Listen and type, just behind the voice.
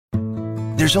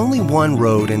There's only one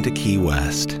road into Key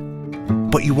West,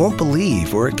 but you won't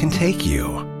believe where it can take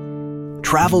you.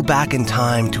 Travel back in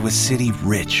time to a city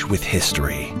rich with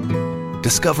history.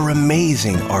 Discover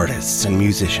amazing artists and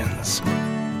musicians.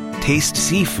 Taste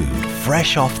seafood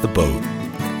fresh off the boat.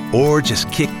 Or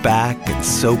just kick back and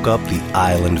soak up the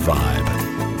island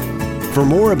vibe. For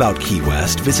more about Key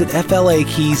West, visit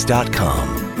flakeys.com.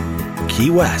 Key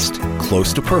West,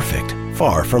 close to perfect,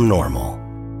 far from normal.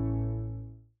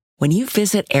 When you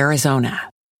visit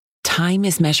Arizona, time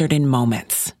is measured in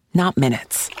moments, not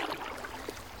minutes.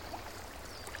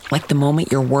 Like the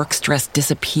moment your work stress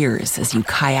disappears as you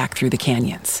kayak through the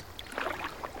canyons.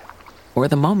 Or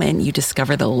the moment you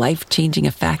discover the life-changing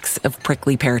effects of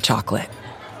prickly pear chocolate.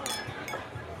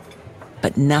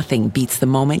 But nothing beats the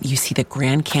moment you see the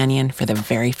Grand Canyon for the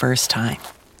very first time.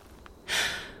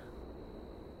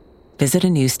 Visit a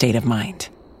new state of mind.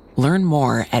 Learn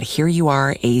more at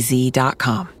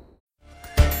hereyouareaz.com.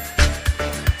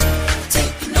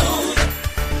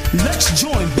 Let's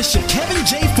join Bishop Kevin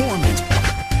J. Foreman.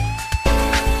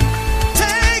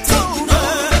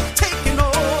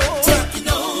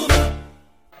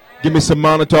 Give me some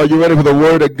monitor. Are you ready for the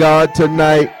word of God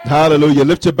tonight? Hallelujah.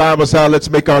 Lift your Bibles high. Let's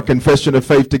make our confession of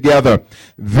faith together.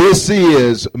 This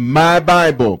is my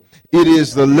Bible. It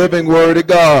is the living word of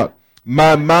God.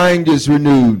 My mind is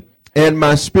renewed and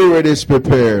my spirit is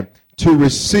prepared to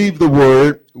receive the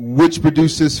word which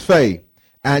produces faith,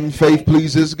 and faith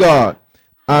pleases God.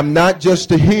 I'm not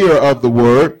just a hearer of the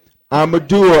word. I'm a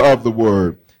doer of the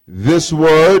word. This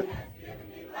word,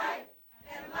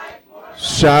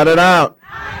 shout it out.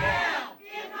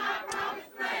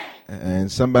 And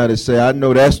somebody say, I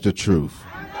know that's the truth.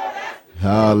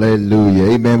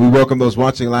 Hallelujah. Amen. We welcome those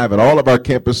watching live at all of our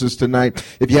campuses tonight.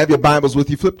 If you have your Bibles with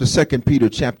you, flip to 2 Peter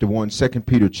chapter 1. 2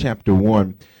 Peter chapter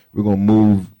 1. We're going to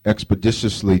move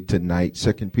expeditiously tonight.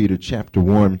 2 Peter chapter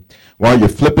 1. While you're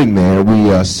flipping there,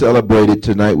 we celebrated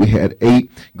tonight. We had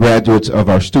 8 graduates of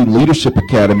our Student Leadership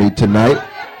Academy tonight.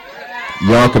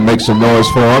 Y'all can make some noise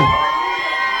for them.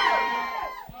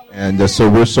 And so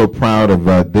we're so proud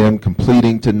of them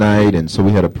completing tonight. And so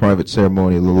we had a private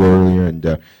ceremony a little earlier,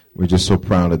 and we're just so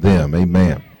proud of them.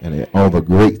 Amen. And all the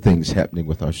great things happening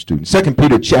with our students. 2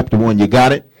 Peter chapter 1, you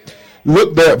got it?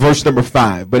 Look there at verse number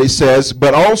 5. But it says,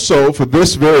 but also for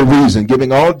this very reason,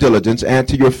 giving all diligence, add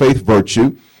to your faith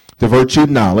virtue, to virtue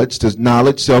knowledge, to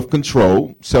knowledge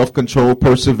self-control, self-control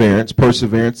perseverance,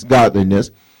 perseverance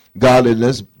godliness,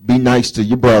 godliness be nice to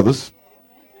your brothers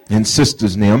and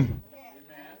sisters in them,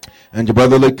 and your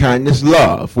brotherly kindness,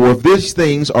 love. For if these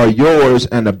things are yours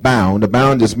and abound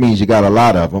just means you got a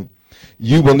lot of them,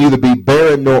 you will neither be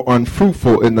barren nor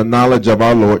unfruitful in the knowledge of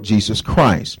our Lord Jesus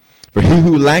Christ. For he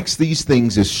who lacks these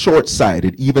things is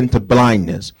short-sighted, even to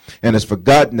blindness, and has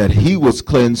forgotten that he was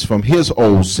cleansed from his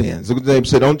old sins. Look at the name,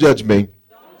 say, don't judge me.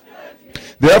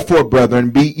 Therefore, brethren,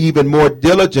 be even more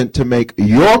diligent to make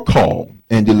your call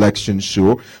and election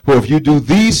sure. For if you do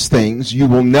these things, you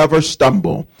will never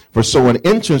stumble. For so an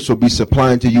entrance will be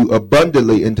supplied to you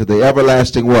abundantly into the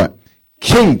everlasting what?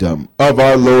 Kingdom of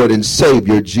our Lord and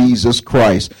Savior, Jesus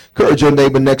Christ. Encourage your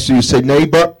neighbor next to you. Say,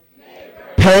 neighbor,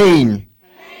 pain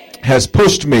has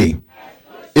pushed me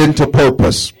into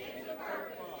purpose.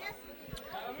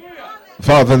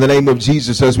 Father, in the name of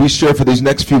Jesus, as we share for these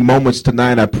next few moments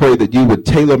tonight, I pray that you would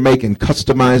tailor-make and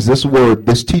customize this word,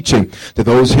 this teaching, to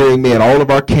those hearing me at all of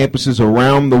our campuses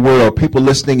around the world, people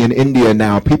listening in India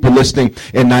now, people listening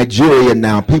in Nigeria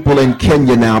now, people in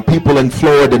Kenya now, people in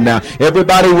Florida now,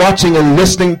 everybody watching and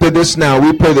listening to this now,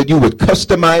 we pray that you would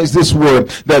customize this word,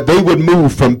 that they would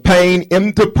move from pain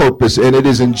into purpose, and it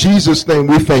is in Jesus' name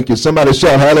we thank you. Somebody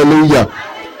shout hallelujah.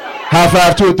 High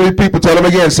five 2 or 3 people. Tell them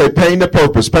again. Say, pain to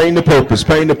purpose, pain to purpose,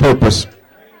 pain to purpose.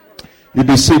 You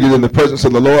be seated in the presence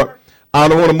of the Lord. I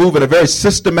want to move in a very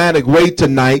systematic way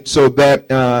tonight so that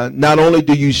not only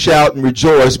do you shout and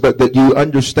rejoice, but that you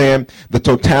understand the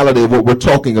totality of what we're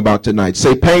talking about tonight.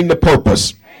 Say, pain to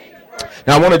purpose.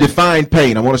 Now, I want to define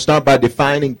pain. I want to start by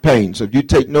defining pain. So if you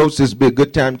take notes, this would be a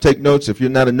good time to take notes. If you're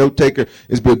not a note taker,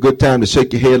 this would be a good time to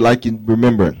shake your head like you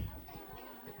remember it.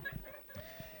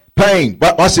 Pain,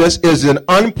 watch this, is an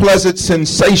unpleasant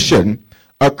sensation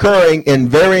occurring in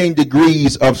varying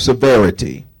degrees of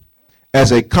severity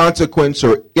as a consequence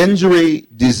of injury,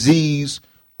 disease,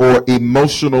 or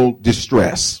emotional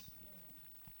distress.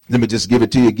 Let me just give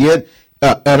it to you again.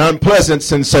 An unpleasant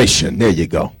sensation. There you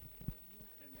go.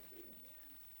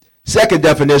 Second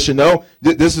definition, though,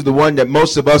 this is the one that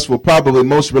most of us will probably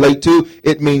most relate to.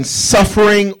 It means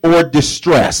suffering or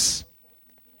distress.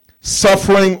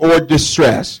 Suffering or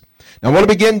distress. Now, I want to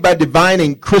begin by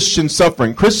defining Christian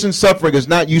suffering. Christian suffering is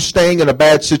not you staying in a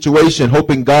bad situation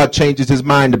hoping God changes his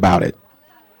mind about it.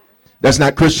 That's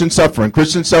not Christian suffering.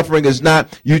 Christian suffering is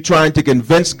not you trying to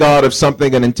convince God of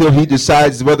something, and until he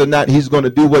decides whether or not he's going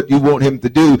to do what you want him to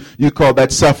do, you call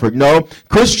that suffering. No,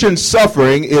 Christian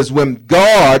suffering is when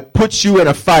God puts you in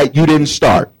a fight you didn't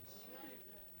start.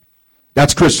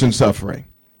 That's Christian suffering.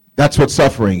 That's what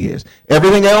suffering is.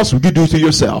 Everything else you do to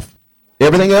yourself.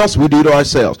 Everything else we do to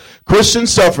ourselves. Christian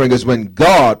suffering is when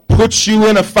God puts you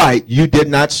in a fight you did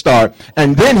not start,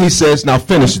 and then he says, now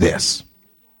finish this.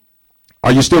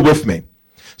 Are you still with me?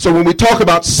 So when we talk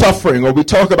about suffering or we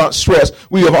talk about stress,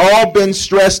 we have all been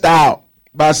stressed out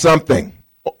by something.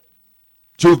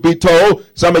 Truth be told,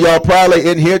 some of y'all probably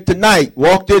in here tonight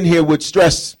walked in here with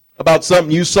stress about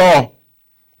something you saw,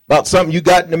 about something you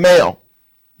got in the mail,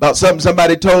 about something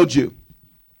somebody told you.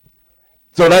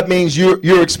 So that means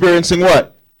you're experiencing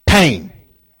what? Pain.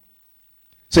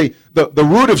 See, the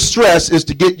root of stress is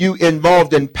to get you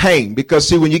involved in pain. Because,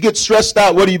 see, when you get stressed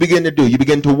out, what do you begin to do? You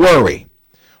begin to worry.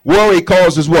 Worry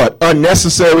causes what?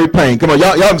 Unnecessary pain. Come on,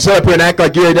 y'all can sit up here and act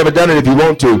like you ain't never done it if you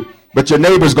want to. But your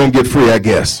neighbor's going to get free, I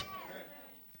guess.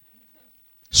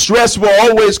 Stress will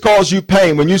always cause you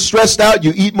pain. When you're stressed out,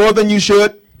 you eat more than you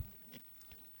should.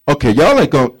 Okay, y'all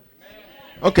ain't going.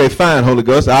 Okay, fine, Holy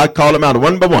Ghost. I'll call them out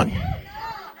one by one.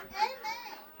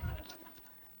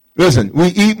 Listen, we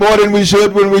eat more than we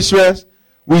should when we stress.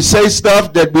 We say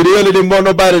stuff that we really didn't want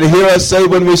nobody to hear us say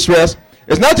when we stress.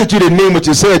 It's not that you didn't mean what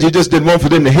you said, you just didn't want for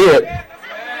them to hear it.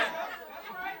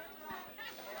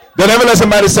 Don't ever let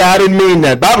somebody say, I didn't mean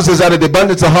that. Bible says, out of the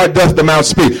abundance of heart doth the mouth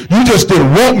speak. You just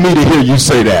didn't want me to hear you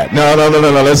say that. No.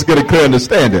 Let's get a clear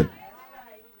understanding.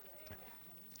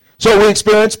 So we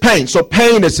experience pain. So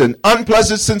pain is an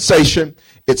unpleasant sensation.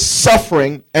 It's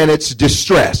suffering and it's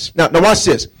distress. Now watch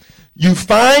this. You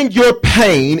find your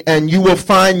pain and you will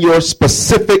find your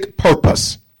specific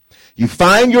purpose. You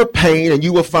find your pain and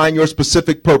you will find your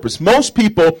specific purpose. Most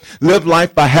people live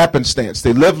life by happenstance.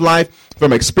 They live life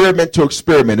from experiment to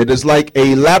experiment. It is like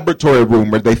a laboratory room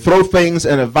where they throw things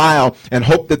in a vial and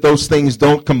hope that those things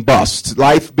don't combust.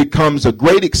 Life becomes a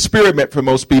great experiment for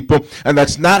most people, and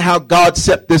that's not how God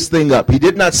set this thing up. He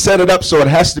did not set it up so it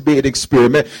has to be an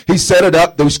experiment. He set it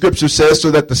up, the scripture says,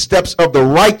 so that the steps of the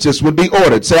righteous would be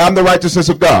ordered. Say, I'm the righteousness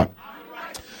of God.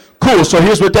 Cool, so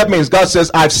here's what that means. God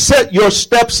says, I've set your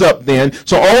steps up then,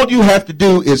 so all you have to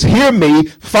do is hear me,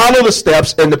 follow the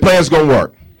steps, and the plan's going to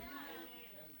work.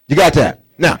 You got that?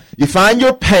 Now, you find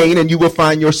your pain and you will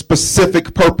find your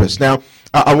specific purpose. Now,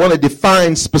 I want to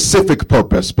define specific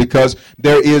purpose because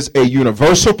there is a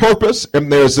universal purpose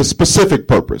and there's a specific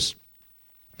purpose.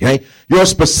 Okay? Your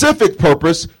specific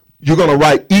purpose, you're going to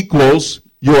write equals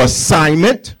your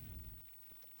assignment,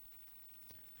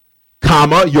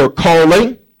 comma, your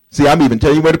calling. See, I'm even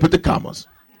telling you where to put the commas.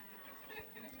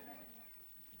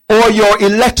 Or your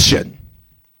election.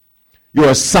 Your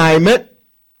assignment,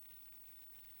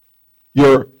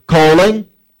 your calling,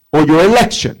 or your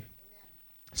election.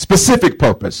 Specific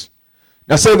purpose.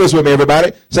 Now say this with me,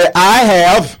 everybody. Say, I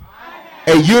have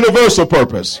a universal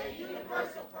purpose.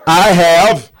 I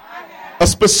have a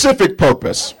specific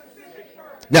purpose.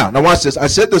 Now watch this. I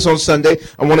said this on Sunday.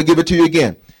 I want to give it to you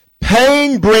again.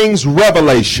 Pain brings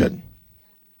revelation.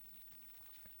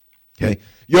 Okay.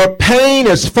 Your pain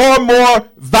is far more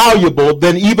valuable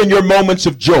than even your moments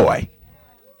of joy.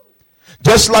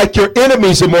 Just like your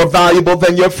enemies are more valuable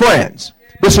than your friends.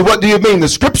 Bishop, what do you mean? The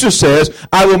scripture says,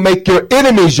 I will make your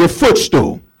enemies your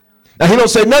footstool. Now, he don't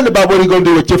say nothing about what he's going to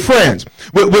do with your friends,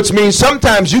 which means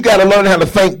sometimes you got to learn how to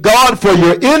thank God for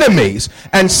your enemies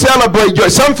and celebrate your.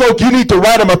 Some folk, you need to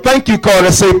write them a thank you card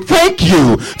and say, thank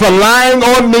you for lying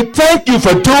on me. Thank you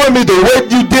for doing me the way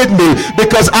you did me,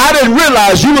 because I didn't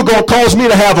realize you were going to cause me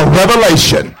to have a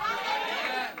revelation.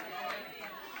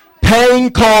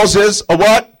 Pain causes a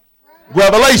what?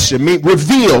 Revelation.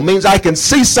 Reveal means I can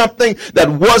see something that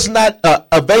was not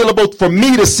available for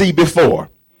me to see before.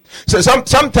 So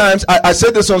sometimes, I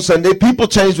said this on Sunday, people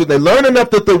change when they learn enough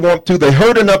that they want to, they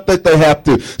hurt enough that they have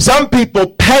to. Some people,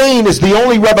 pain is the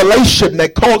only revelation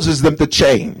that causes them to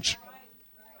change.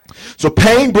 So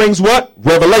pain brings what?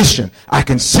 Revelation. I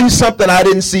can see something I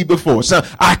didn't see before. So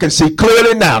I can see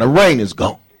clearly now. The rain is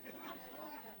gone.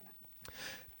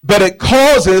 But it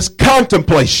causes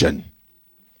contemplation.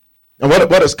 And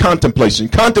what is contemplation?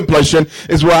 Contemplation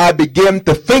is where I begin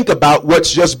to think about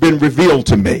what's just been revealed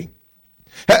to me.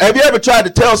 Have you ever tried to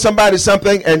tell somebody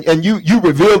something and you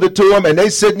revealed it to them and they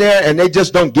sitting there and they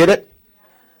just don't get it?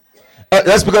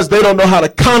 That's because they don't know how to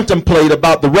contemplate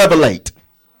about the revelate.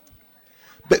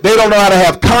 They don't know how to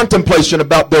have contemplation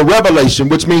about their revelation,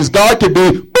 which means God could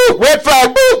be boop, red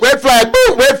flag, boop, red flag,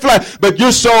 boop, red flag. But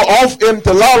you're so off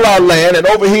into la la land and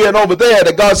over here and over there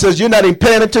that God says you're not even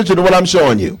paying attention to what I'm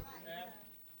showing you.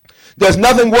 There's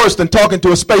nothing worse than talking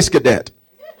to a space cadet.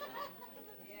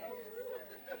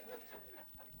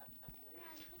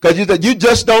 Because you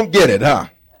just don't get it, huh?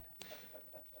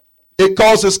 It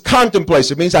causes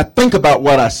contemplation. It means I think about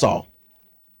what I saw.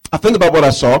 I think about what I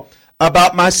saw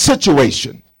about my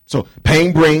situation. So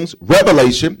pain brings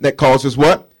revelation that causes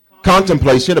what?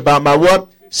 Contemplation about my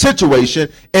what?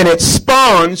 Situation. And it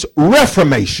spawns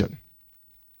reformation.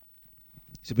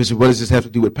 So Bishop, what does this have to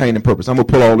do with pain and purpose? I'm going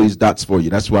to pull all these dots for you.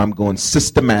 That's why I'm going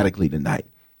systematically tonight.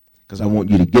 Because I want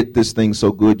you to get this thing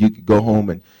so good you can go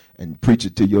home and preach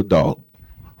it to your dog.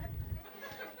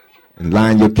 And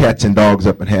line your cats and dogs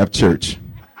up and have church.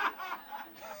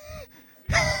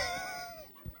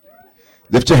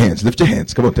 Lift your hands. Lift your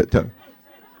hands. Come on. Tell.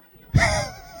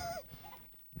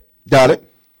 Got it?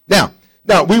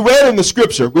 Now, we read in the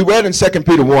scripture, we read in 2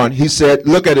 Peter 1, he said,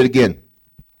 look at it again.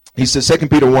 He said, 2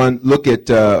 Peter 1, look at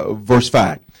verse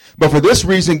 5. But for this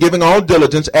reason, giving all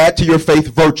diligence, add to your faith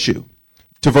virtue.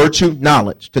 To virtue,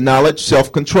 knowledge. To knowledge,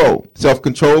 self-control.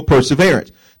 Self-control,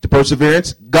 perseverance. To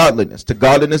perseverance, godliness. To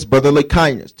godliness, brotherly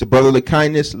kindness. To brotherly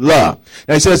kindness, love.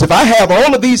 Now he says, if I have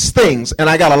all of these things, and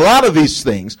I got a lot of these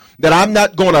things, then I'm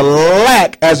not going to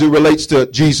lack as it relates to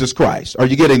Jesus Christ. Are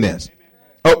you getting this?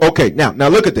 Oh, okay. Now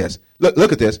look at this.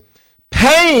 Look at this.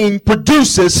 Pain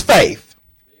produces faith.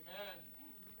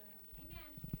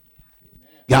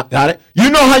 Got it? You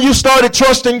know how you started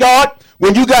trusting God?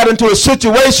 When you got into a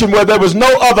situation where there was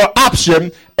no other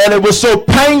option and it was so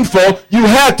painful, you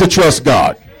had to trust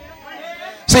God.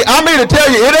 See, I'm here to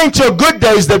tell you, it ain't your good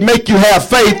days that make you have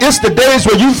faith. It's the days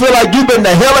where you feel like you've been to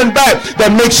hell and back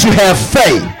that makes you have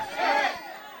faith.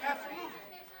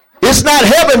 It's not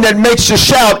heaven that makes you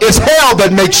shout. It's hell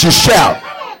that makes you shout.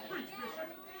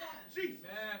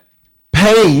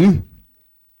 Pain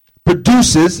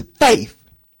produces faith.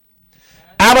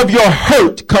 Out of your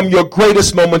hurt come your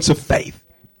greatest moments of faith.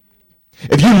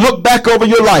 If you look back over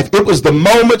your life, it was the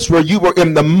moments where you were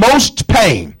in the most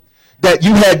pain that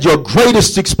you had your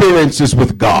greatest experiences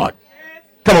with God.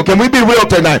 Come on, can we be real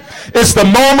tonight? It's the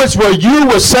moments where you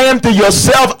were saying to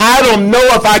yourself, I don't know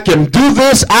if I can do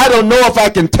this. I don't know if I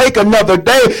can take another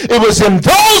day. It was in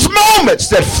those moments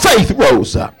that faith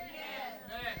rose up.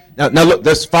 Now look,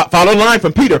 let's follow the line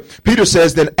from Peter. Peter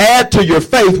says, then add to your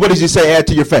faith. What does he say, add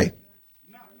to your faith?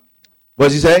 What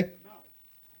does he say?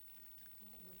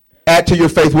 Add to your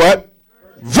faith what?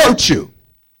 Virtue.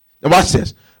 Now watch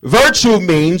this. Virtue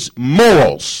means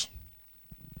morals.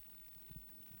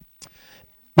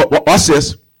 But watch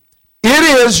this.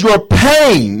 It is your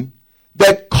pain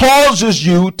that causes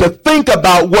you to think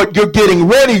about what you're getting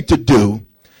ready to do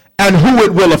and who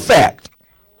it will affect.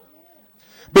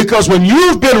 Because when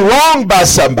you've been wronged by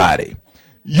somebody,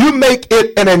 you make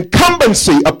it an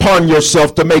incumbency upon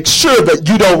yourself to make sure that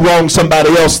you don't wrong somebody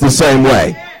else the same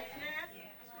way.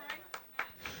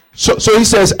 So he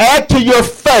says, add to your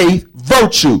faith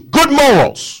virtue, good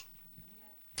morals.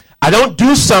 I don't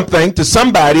do something to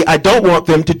somebody I don't want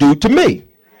them to do to me.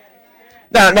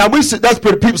 Now that's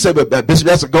pretty. People say, but Bishop,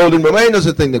 that's a golden rule. Ain't no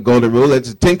such thing, the golden rule. It's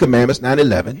the 10 Commandments,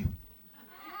 9/11.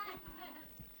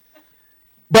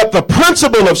 But the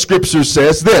principle of Scripture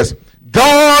says this: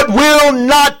 God will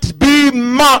not be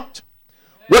mocked.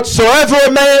 Whatsoever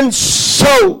a man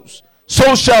sows,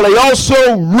 so shall he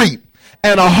also reap.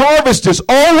 And a harvest is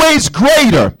always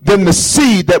greater than the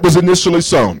seed that was initially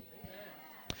sown.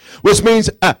 Which means,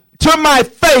 to my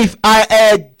faith, I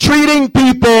add treating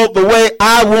people the way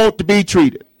I want to be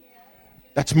treated.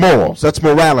 That's morals. That's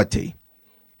morality.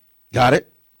 Got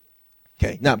it?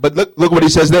 Okay. Now, but look what he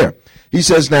says there. He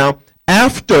says now,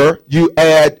 after you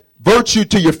add virtue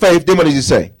to your faith, then what does he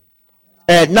say?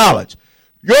 Add knowledge.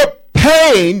 Your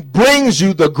pain brings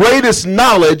you the greatest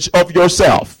knowledge of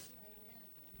yourself.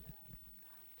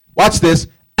 Watch this.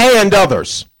 And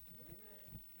others.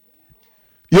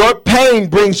 Your pain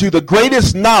brings you the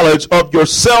greatest knowledge of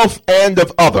yourself and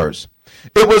of others.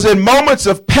 It was in moments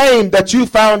of pain that you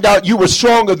found out you were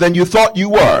stronger than you thought you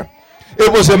were. It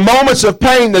was in moments of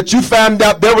pain that you found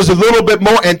out there was a little bit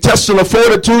more intestinal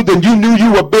fortitude than you knew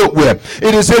you were built with.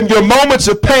 It is in your moments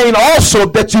of pain also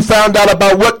that you found out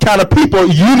about what kind of people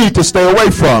you need to stay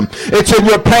away from. It's in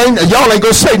your pain, y'all ain't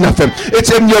gonna say nothing.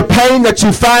 It's in your pain that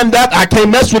you find out, I can't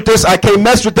mess with this, I can't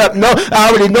mess with that. No, I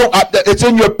already know. It's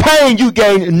in your pain you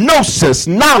gain gnosis,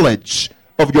 knowledge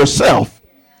of yourself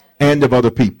and of other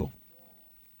people.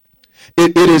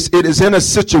 It is in a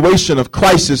situation of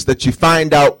crisis that you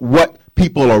find out what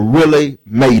people are really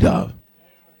made of.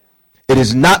 It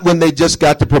is not when they just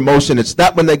got the promotion. It's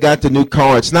not when they got the new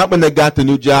car. It's not when they got the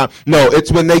new job. No,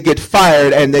 it's when they get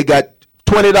fired and they got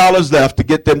 $20 left to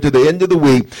get them to the end of the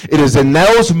week. It is in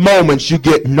those moments you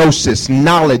get gnosis,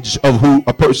 knowledge of who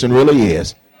a person really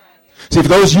is. See, for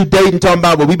those of you dating, talking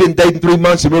about, well, we've been dating 3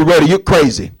 months and we're ready, you're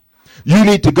crazy. You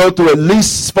need to go through at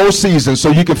least 4 seasons so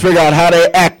you can figure out how they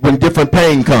act when different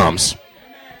pain comes.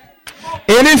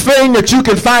 Anything that you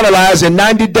can finalize in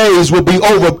 90 days will be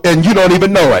over and you don't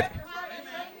even know it.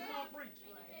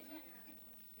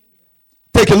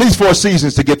 Take at least 4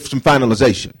 seasons to get some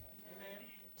finalization.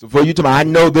 So for you to, I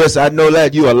know this, I know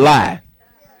that, you a lie.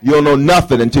 You don't know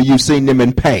nothing until you've seen them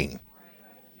in pain.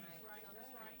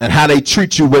 And how they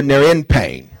treat you when they're in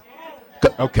pain.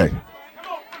 Okay.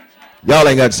 Y'all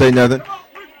ain't got to say nothing.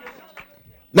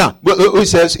 Now, he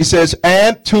says,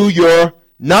 add to your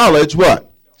knowledge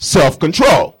what?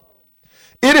 Self-control.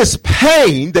 It is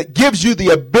pain that gives you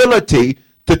the ability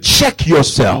to check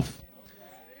yourself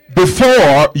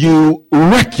before you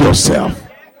wreck yourself.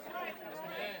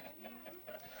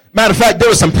 Matter of fact, there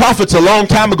were some prophets a long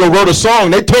time ago wrote a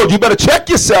song. They told you better check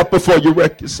yourself before you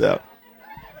wreck yourself.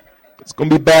 It's going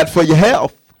to be bad for your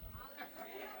health.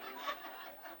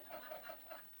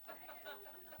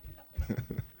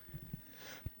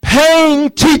 Pain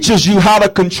teaches you how to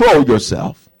control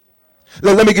yourself.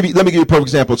 Let me give you a perfect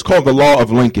example. It's called the law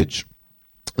of linkage.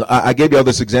 I gave you all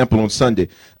this example on Sunday.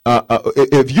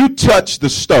 If you touch the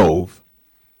stove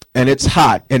and it's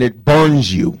hot and it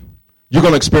burns you, you're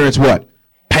going to experience what?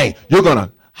 Pain. You're going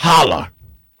to holler.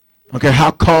 Okay,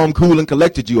 how calm, cool, and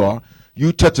collected you are.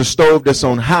 You touch a stove that's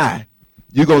on high,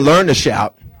 you're going to learn to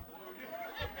shout.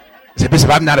 Say, Bishop,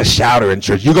 I'm not a shouter in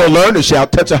church. You're going to learn to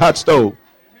shout. Touch a hot stove.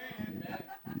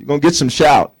 You're going to get some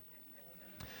shout.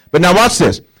 But now watch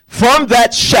this. From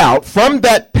that shout, from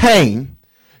that pain,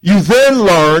 you then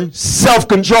learn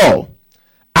self-control.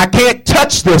 I can't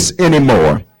touch this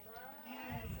anymore.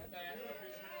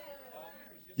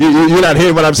 You're not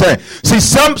hearing what I'm saying. See,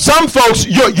 some folks,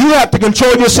 you have to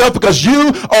control yourself because you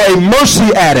are a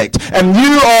mercy addict and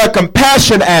you are a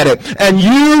compassion addict and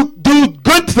you do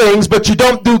good things but you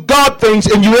don't do God things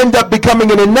and you end up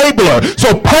becoming an enabler.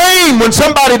 So pain, when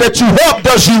somebody that you help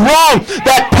does you wrong,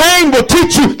 that pain will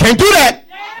teach you, can't do that.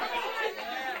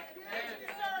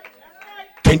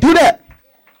 Can't do that.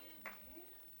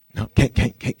 No,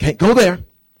 can't go there.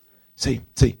 See,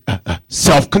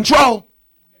 self-control.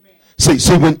 See,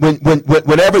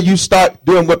 whenever you start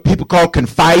doing what people call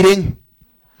confiding,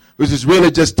 which is really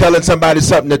just telling somebody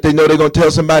something that they know they're going to tell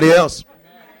somebody else.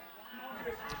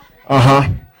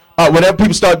 Whenever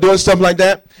people start doing stuff like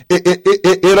that,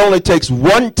 it only takes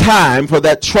one time for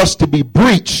that trust to be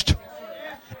breached,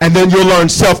 and then you'll learn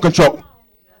self-control.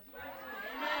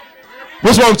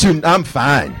 What's wrong with you? I'm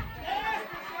fine.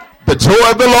 The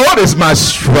joy of the Lord is my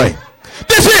strength.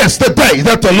 This is the day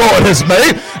that the Lord has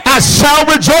made. I shall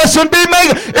rejoice and be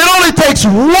made. It only takes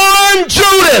one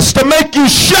Judas to make you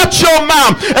shut your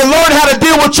mouth and learn how to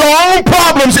deal with your own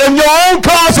problems in your own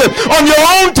closet on your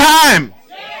own time.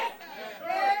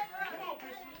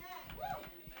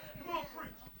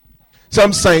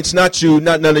 Some saints, not you,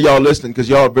 not none of y'all listening, because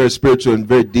y'all are very spiritual and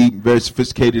very deep and very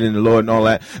sophisticated in the Lord and all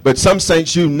that. But some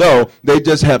saints, you know, they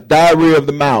just have diarrhea of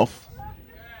the mouth.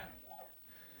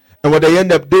 And what they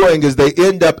end up doing is they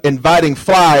end up inviting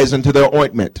flies into their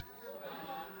ointment.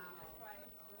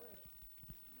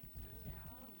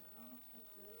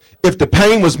 If the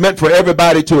pain was meant for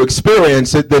everybody to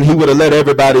experience it, then he would have let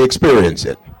everybody experience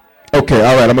it. Okay,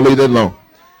 all right, I'm going to leave that alone.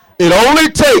 It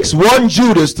only takes one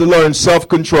Judas to learn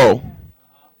self-control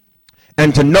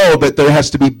and to know that there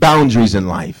has to be boundaries in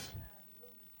life.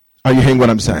 Are you hearing what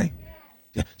I'm saying?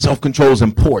 Yeah, self-control is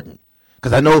important.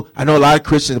 Because I know a lot of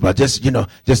Christians, but just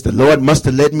the Lord must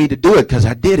have led me to do it because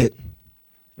I did it.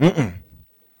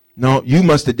 No, you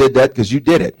must have did that because you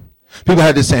did it. People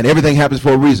have this saying, everything happens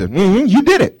for a reason. You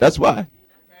did it. That's why.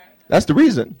 That's the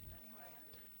reason.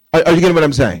 Are you getting what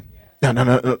I'm saying?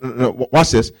 No.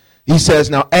 Watch this. He says,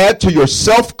 now add to your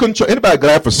self-control. Anybody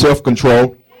glad for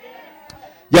self-control?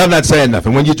 Y'all not saying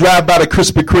nothing. When you drive by the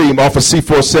Krispy Kreme off of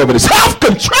C-47, it's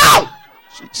self-control.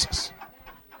 Jesus.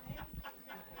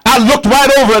 I looked right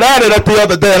over at it the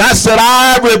other day and I said,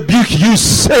 I rebuke you,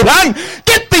 Satan.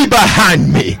 Get thee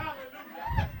behind me.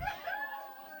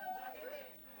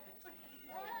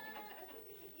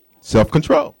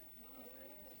 Self-control.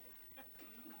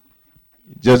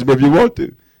 Just if you want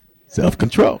to.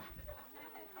 Self-control.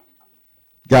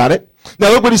 Got it? Now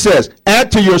look what he says.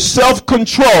 Add to your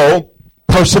self-control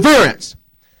perseverance.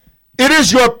 It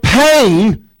is your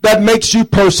pain that makes you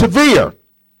persevere.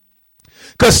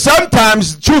 Because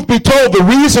sometimes, truth be told, the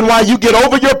reason why you get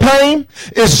over your pain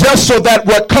is just so that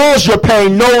what caused your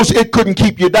pain knows it couldn't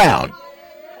keep you down.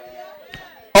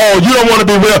 Oh, you don't want to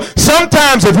be real.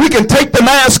 Sometimes if we can take the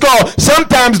mask off,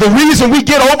 sometimes the reason we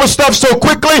get over stuff so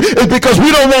quickly is because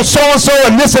we don't want so-and-so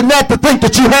and this and that to think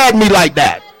that you had me like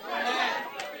that.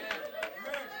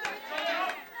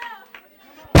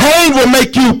 Pain will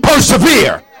make you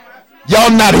persevere.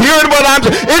 Y'all not hearing what I'm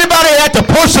saying? Anybody had to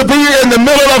persevere in the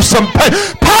middle of some pain?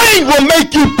 Pain will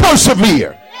make you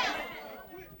persevere.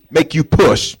 Make you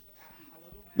push.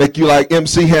 Make you like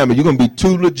MC Hammer. You're going to be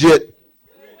too legit.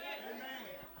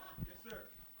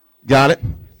 Got it?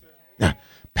 Now,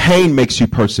 pain makes you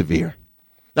persevere.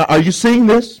 Now, are you seeing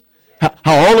this? How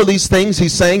all of these things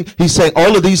he's saying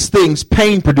all of these things,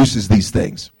 pain produces these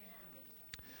things.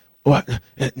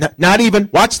 Not even,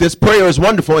 watch this, prayer is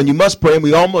wonderful and you must pray and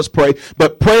we all must pray,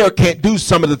 but prayer can't do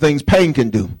some of the things pain can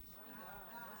do.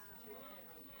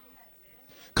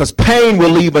 Because pain will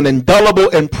leave an indelible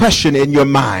impression in your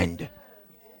mind.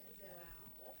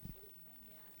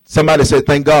 Somebody said,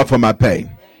 thank God for my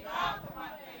pain.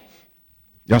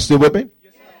 Y'all still with me?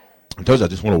 I told you I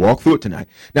just want to walk through it tonight.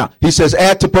 Now, he says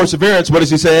add to perseverance. What does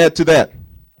he say add to that?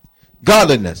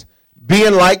 Godliness.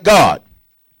 Being like God.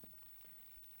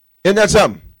 Isn't that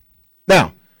something?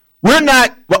 Now, we're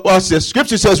not, what's this?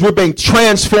 Scripture says we're being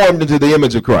transformed into the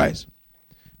image of Christ.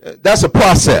 That's a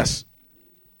process.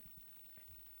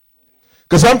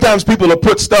 Because sometimes people will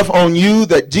put stuff on you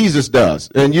that Jesus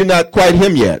does, and you're not quite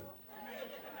him yet.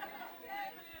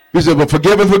 He said, well,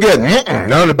 forgive and forget.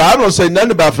 No, the Bible don't say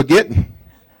nothing about forgetting.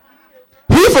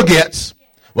 He forgets.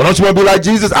 Well, don't you want to be like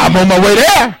Jesus? I'm on my way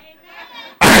there.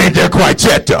 I ain't there quite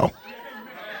yet, though.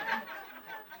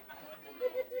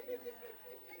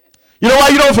 You know why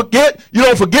you don't forget? You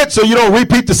don't forget so you don't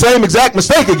repeat the same exact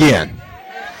mistake again.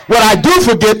 What I do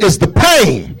forget is the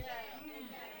pain.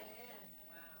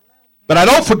 But I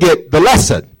don't forget the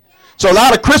lesson. So a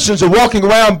lot of Christians are walking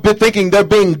around thinking they're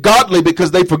being godly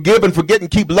because they forgive and forget and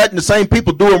keep letting the same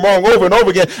people do them wrong over and over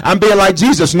again. I'm being like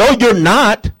Jesus. No, you're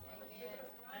not.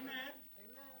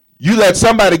 You let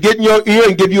somebody get in your ear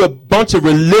and give you a bunch of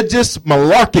religious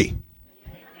malarkey.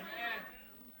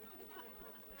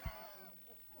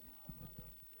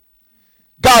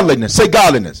 Godliness. Say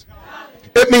godliness.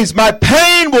 It means my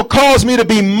pain will cause me to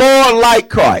be more like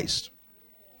Christ.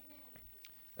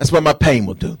 That's what my pain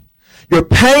will do. Your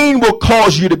pain will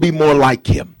cause you to be more like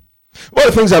him. One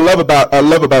of the things I love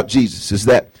about Jesus is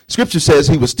that Scripture says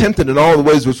he was tempted in all the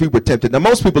ways which we were tempted. Now,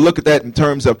 most people look at that in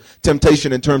terms of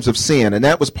temptation, in terms of sin, and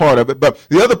that was part of it. But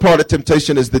the other part of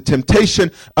temptation is the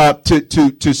temptation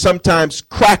to sometimes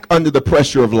crack under the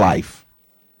pressure of life.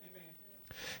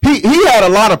 He had a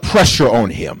lot of pressure on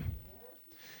him.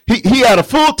 He had a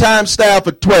full-time staff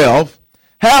of 12.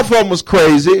 Half of them was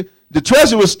crazy. The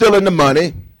treasurer was still in the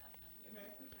money.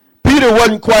 Peter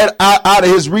wasn't quite out of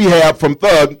his rehab from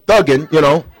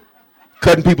thugging,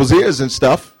 cutting people's ears and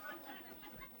stuff.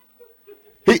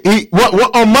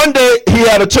 On Monday, he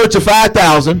had a church of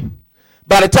 5,000.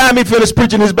 By the time he finished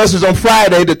preaching his message on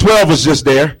Friday, the 12 was just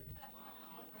there.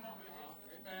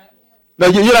 Now,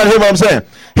 you're not hearing what I'm saying.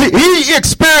 He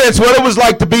experienced what it was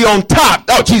like to be on top.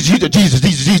 Oh, Jesus.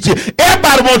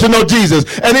 Everybody wanted to know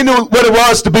Jesus. And he knew what it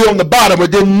was to be on the bottom,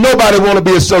 but didn't nobody want to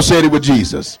be associated with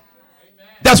Jesus.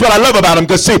 That's what I love about him,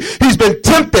 because see, he's been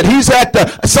tempted. He's had the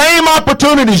same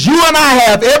opportunities you and I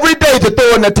have every day to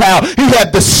throw in the towel. He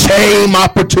had the same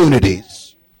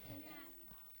opportunities.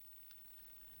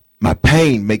 My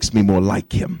pain makes me more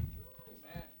like him.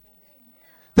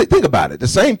 Think about it. The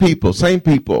same people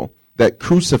that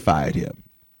crucified him,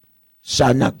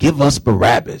 shouting out, give us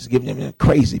Barabbas, give them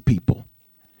crazy people.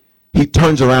 He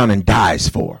turns around and dies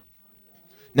for.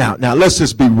 Now, let's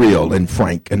just be real and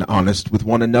frank and honest with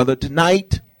one another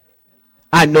tonight.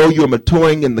 I know you're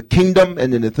maturing in the kingdom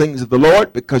and in the things of the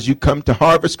Lord because you come to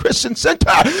Harvest Christian Center.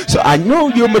 So I know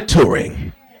you're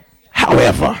maturing.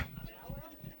 However,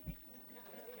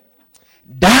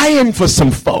 dying for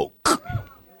some folk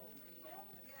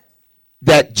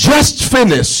that just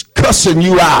finished cussing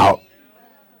you out,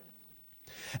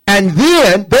 and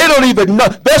then they don't even know,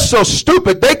 they're so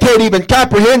stupid they can't even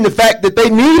comprehend the fact that they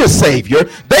need a Savior.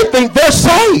 They think they're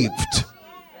saved.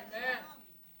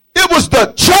 It was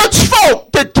the church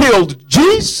folk that killed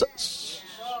Jesus.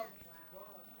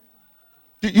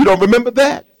 You don't remember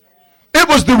that? It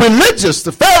was the religious,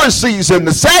 the Pharisees and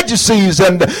the Sadducees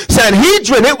and the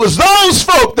Sanhedrin. It was those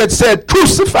folk that said,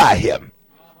 crucify him.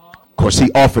 Of course,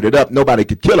 he offered it up. Nobody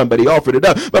could kill him, but he offered it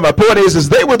up. But my point is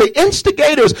they were the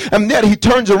instigators. And then he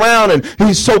turns around and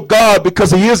he's so God, because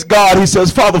he is God, he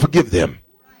says, Father, forgive them.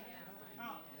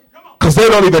 Because they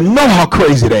don't even know how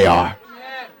crazy they are.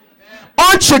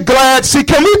 Aren't you glad? See,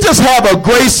 can we just have a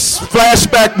grace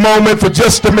flashback moment for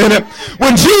just a minute?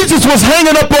 When Jesus was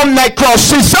hanging up on that cross,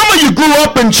 see, some of you grew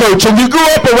up in church and you grew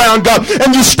up around God and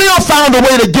you still found a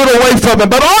way to get away from him.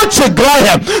 But aren't you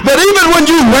glad that even when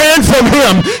you ran from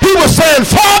him, he was saying,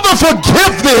 Father,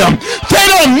 forgive them. They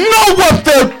don't know what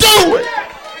they're doing.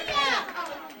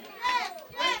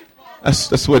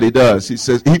 That's what he does. He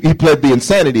says, he pled the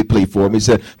insanity plea for him. He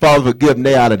said, Father, forgive them,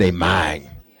 they out of their mind.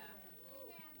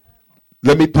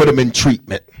 Let me put them in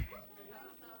treatment.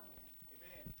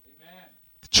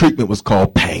 The treatment was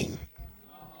called pain.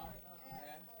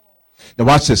 Now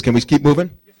watch this. Can we keep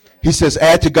moving? He says,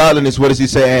 add to godliness. What does he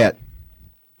say add?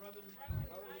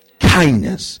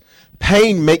 Kindness.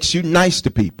 Pain makes you nice to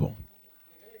people.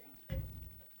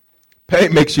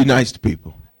 Pain makes you nice to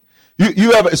people.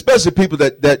 You have, especially people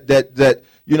that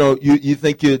you know, you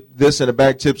think you're this and the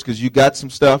back tips because you got some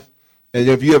stuff. And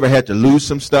have you ever had to lose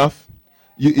some stuff?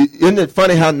 Isn't it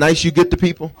funny how nice you get to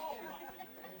people?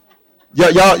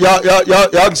 Y'all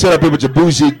can set up here with your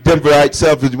bougie Denverite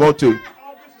self if you want to.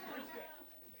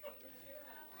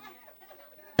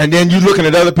 And then you're looking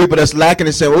at other people that's lacking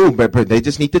and saying, oh, but they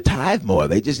just need to tithe more.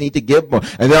 They just need to give more.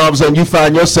 And then all of a sudden you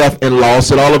find yourself in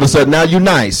loss, and all of a sudden now you're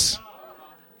nice.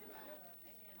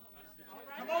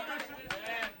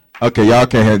 Okay, y'all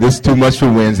can't have this. Is too much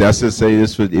for Wednesday. I should say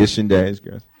this for Ish and Days,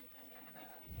 girls.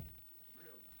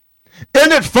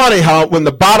 Isn't it funny how when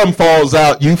the bottom falls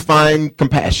out, you find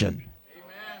compassion?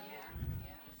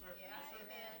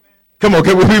 Come on,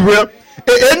 can we be real?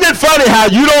 Isn't it funny how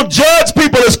you don't judge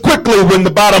people as quickly when the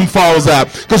bottom falls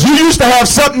out? Because you used to have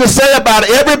something to say about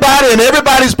everybody and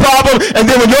everybody's problem, and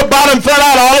then when your bottom fell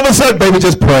out, all of a sudden, baby,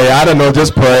 just pray. I don't know,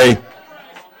 just pray.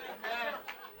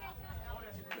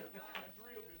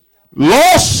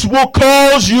 Loss will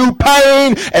cause you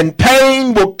pain, and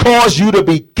pain will cause you to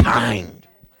be kind.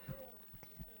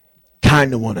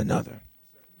 Kind to one another.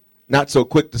 Not so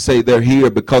quick to say they're here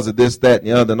because of this, that, and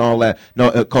the other, and all that. No,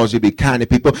 it calls you to be kind to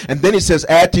people. And then he says,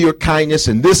 add to your kindness.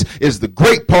 And this is the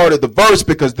great part of the verse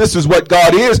because this is what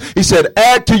God is. He said,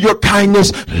 add to your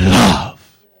kindness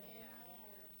love.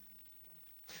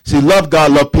 See, love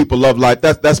God, love people, love life.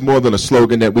 That's more than a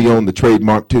slogan that we own the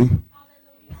trademark to.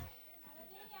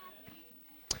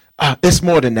 It's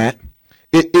more than that.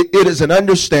 It is an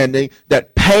understanding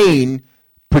that pain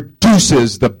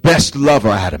produces the best lover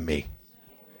out of me.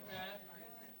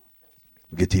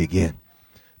 I'll get to you again.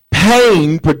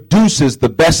 Pain produces the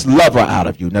best lover out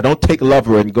of you. Now, don't take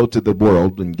lover and go to the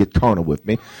world and get carnal with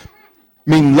me. I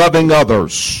mean, loving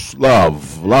others.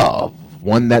 Love.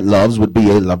 One that loves would be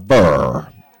a lover.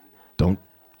 Don't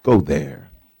go there.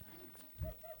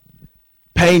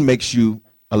 Pain makes you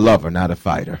a lover, not a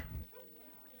fighter.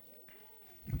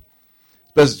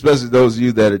 Especially those of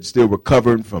you that are still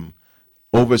recovering from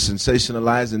over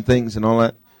sensationalizing things and all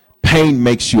that. Pain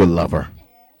makes you a lover.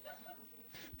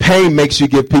 Pain makes you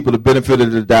give people the benefit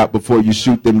of the doubt before you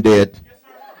shoot them dead.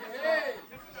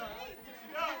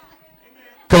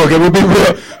 Come on, can we be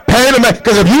real? Pain,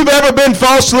 because if you've ever been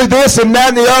falsely this and that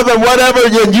and the other, whatever,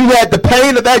 you had the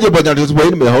pain of that. But now, just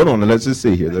wait a minute. Hold on. Let's just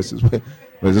see here. Let's just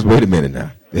wait a minute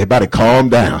now. Everybody calm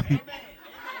down.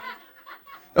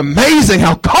 Amazing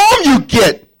how calm you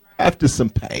get after some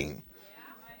pain.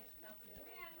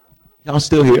 Y'all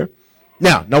still here?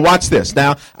 Now watch this.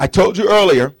 Now, I told you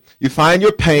earlier, you find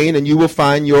your pain and you will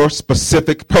find your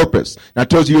specific purpose. Now, I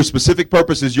told you your specific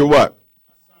purpose is your what?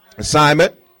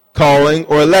 Assignment, calling,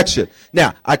 or election.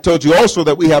 Now, I told you also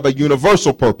that we have a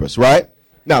universal purpose, right?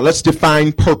 Now, let's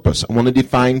define purpose. I want to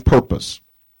define purpose.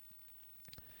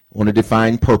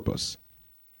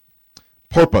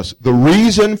 Purpose, the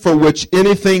reason for which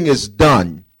anything is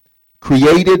done,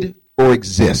 created, or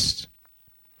exists.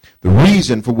 The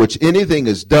reason for which anything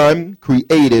is done,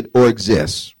 created, or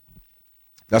exists.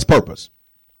 That's purpose.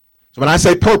 So when I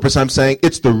say purpose, I'm saying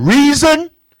it's the reason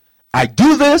I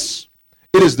do this.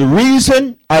 It is the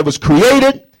reason I was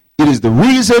created. It is the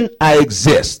reason I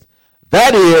exist.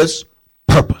 That is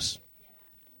purpose.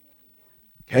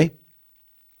 Okay?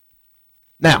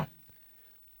 Now,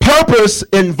 purpose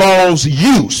involves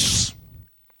use.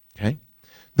 Okay?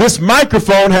 This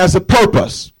microphone has a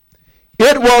purpose.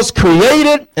 It was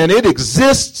created and it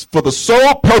exists for the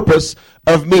sole purpose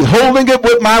of me holding it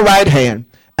with my right hand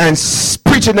and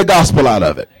preaching the gospel out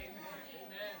of it.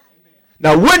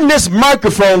 Now, wouldn't this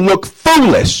microphone look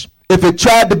foolish if it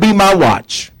tried to be my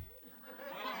watch?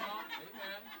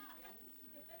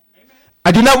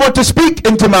 I do not want to speak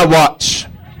into my watch.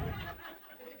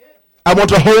 I want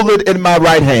to hold it in my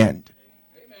right hand.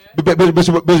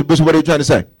 Bishop, what are you trying to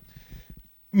say?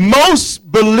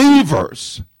 Most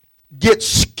believers get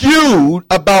skewed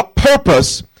about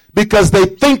purpose because they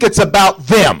think it's about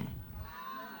them.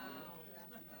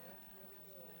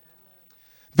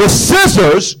 The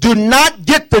scissors do not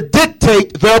get to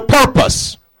dictate their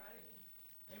purpose.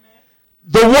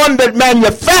 The one that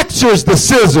manufactures the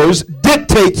scissors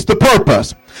dictates the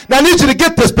purpose. Now I need you to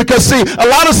get this, because see, a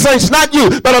lot of saints, not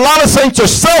you, but a lot of saints are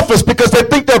selfish because they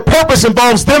think their purpose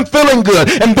involves them feeling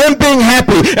good and them being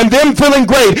happy and them feeling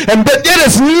great, and that it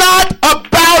is not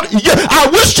about you. I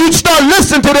wish you'd start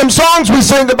listening to them songs we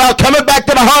sing about coming back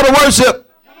to the heart of worship.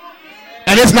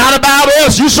 And it's not about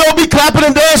us. You sure be clapping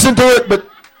and dancing to it, but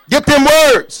get them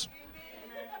words.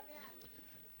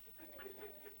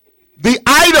 The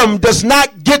item does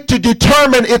not get to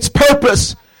determine its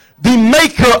purpose. The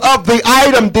maker of the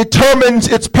item determines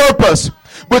its purpose,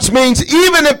 which means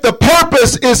even if the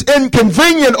purpose is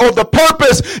inconvenient or the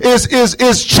purpose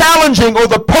is challenging or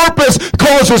the purpose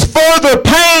causes further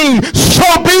pain, so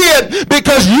be it,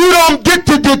 because you don't get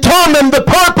to determine the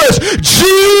purpose.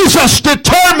 Jesus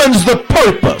determines the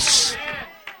purpose.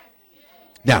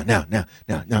 Now,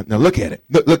 look at it.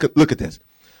 Look at this.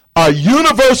 A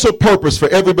universal purpose for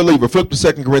every believer. Flip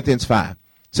to 2 Corinthians 5.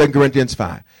 2 Corinthians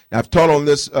 5. Now, I've taught on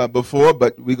this before,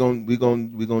 but we're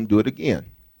gonna do it again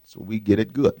so we get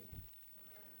it good.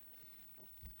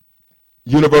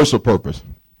 Universal purpose.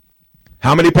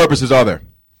 How many purposes are there?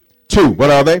 2. What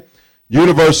are they?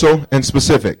 Universal and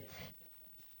specific.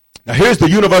 Now, here's the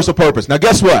universal purpose. Now,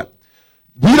 guess what?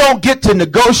 We don't get to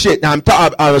negotiate. Now,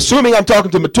 I'm assuming I'm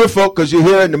talking to mature folk because you're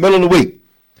here in the middle of the week.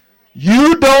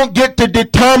 You don't get to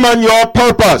determine your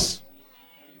purpose.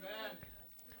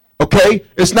 Okay?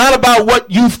 It's not about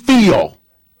what you feel.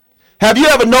 Have you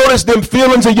ever noticed them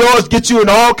feelings of yours get you in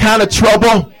all kind of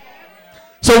trouble?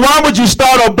 So why would you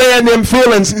start obeying them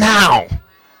feelings now?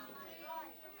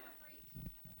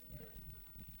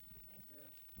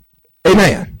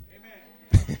 Amen.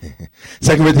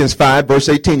 2 Corinthians 5, verse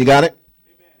 18. You got it?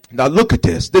 Now look at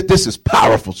this. This is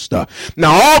powerful stuff.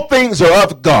 Now all things are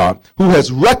of God, who has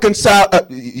reconciled.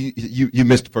 You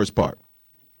missed the first part.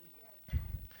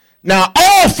 Now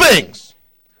all things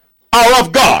are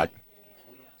of God.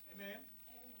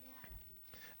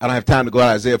 I don't have time to go to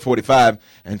Isaiah 45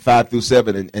 and 5 through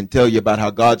 7 and tell you about how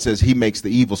God says he makes the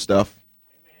evil stuff.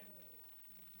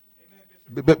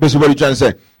 Bishop, what are you trying to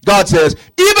say? God says,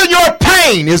 even your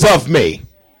pain is of me.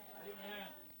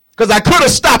 Because I could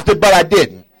have stopped it, but I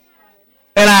didn't.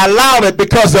 And I allowed it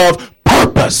because of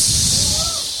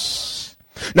purpose.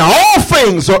 Now all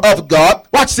things are of God.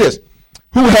 Watch this.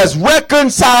 Who has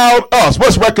reconciled us.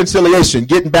 What's reconciliation?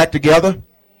 Getting back together.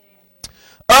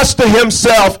 Us to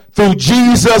himself through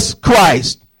Jesus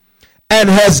Christ. And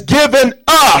has given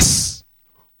us.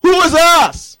 Who is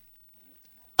us?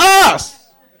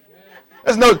 Us.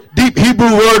 There's no deep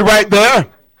Hebrew word right there.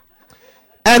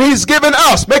 And he's given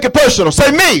us. Make it personal.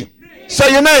 Say me.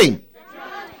 Say your name.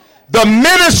 The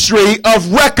ministry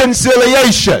of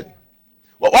reconciliation.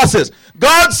 Well, watch this.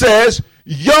 God says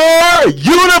your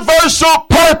universal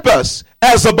purpose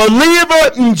as a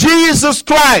believer in Jesus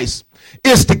Christ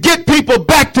is to get people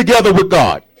back together with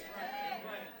God.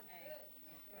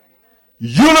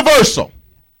 Universal.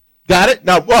 Got it?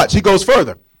 Now watch. He goes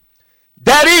further.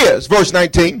 That is, verse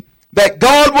 19, that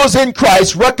God was in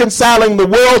Christ reconciling the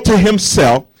world to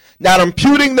himself, not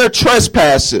imputing their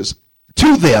trespasses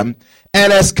to them,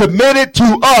 and has committed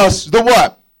to us the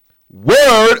what?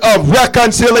 Word of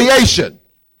reconciliation.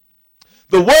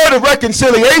 The word of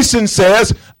reconciliation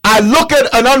says, I look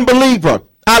at an unbeliever.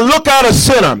 I look at a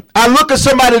sinner. I look at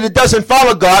somebody that doesn't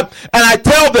follow God, and I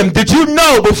tell them, did you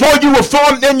know before you were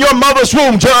formed in your mother's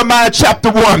womb, Jeremiah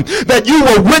chapter 1, that you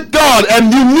were with God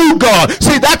and you knew God?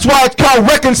 See, that's why it's called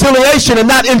reconciliation and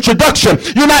not introduction.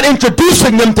 You're not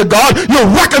introducing them to God. You're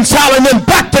reconciling them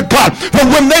back to God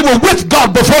from when they were with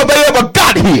God before they ever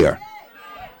got here.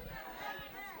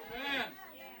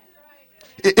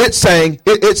 It's saying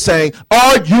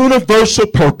our universal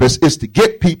purpose is to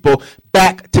get people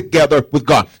back together with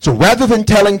God. So rather than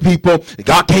telling people,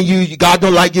 God can't use you, God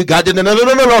don't like you, God didn't,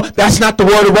 no. That's not the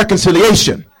word of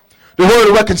reconciliation. The word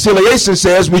of reconciliation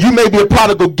says, well, you may be a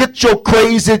prodigal, get your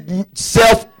crazy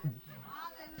self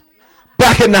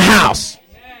back in the house.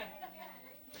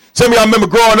 Some of y'all remember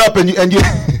growing up and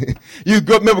you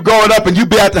remember growing up and you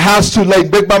be at the house too late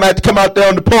and Big Mama had to come out there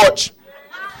on the porch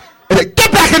and say,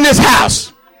 get back in this house.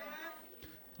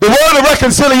 The word of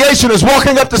reconciliation is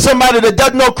walking up to somebody that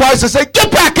doesn't know Christ and say,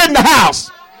 get back in the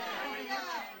house.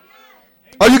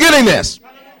 Are you getting this?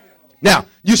 Now,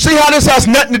 you see how this has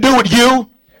nothing to do with you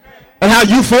and how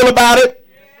you feel about it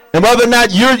and whether or not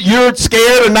you're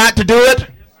scared or not to do it?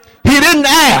 He didn't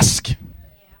ask.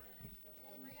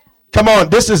 Come on,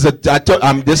 this is a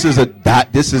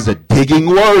digging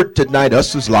word tonight.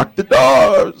 Us is lock the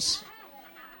doors.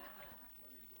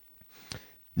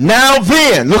 Now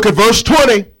then, look at verse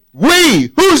 20.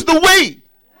 We, who's the we?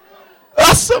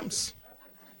 Usums.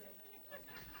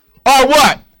 Are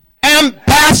what?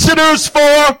 Ambassadors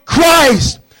for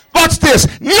Christ. What's this?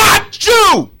 Not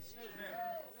you.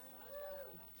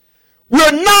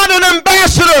 We're not an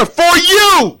ambassador for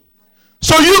you.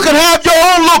 So you can have your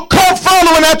own little cult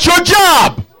following at your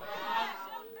job.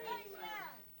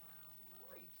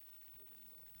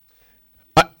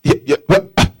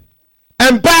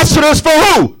 Ambassadors for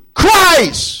who?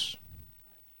 Christ.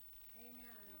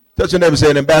 Touch your neighbor,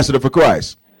 say an ambassador for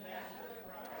Christ.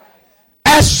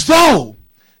 As though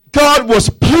God was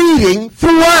pleading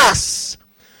through us.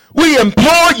 We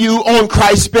implore you on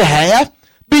Christ's behalf,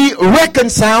 be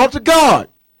reconciled to God.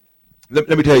 Let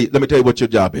me tell you what your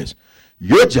job is.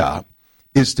 Your job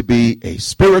is to be a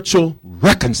spiritual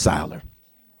reconciler.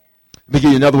 Let me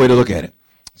give you another way to look at it.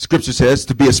 Scripture says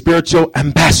to be a spiritual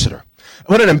ambassador.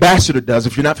 What an ambassador does,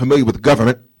 if you're not familiar with the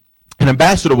government, an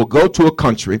ambassador will go to a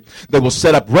country. They will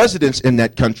set up residence in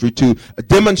that country to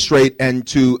demonstrate and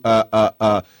to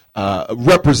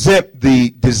represent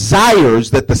the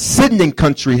desires that the sending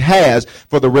country has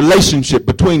for the relationship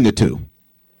between the two.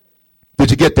 Did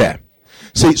you get that?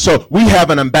 See, so we have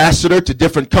an ambassador to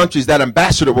different countries. That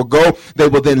ambassador will go. They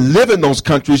will then live in those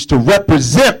countries to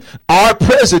represent our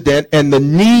president and the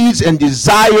needs and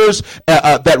desires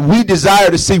that we desire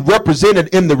to see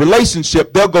represented in the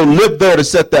relationship. They'll go live there to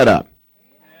set that up.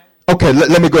 Okay,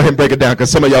 let me go ahead and break it down because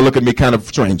some of y'all look at me kind of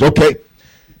strange. Okay,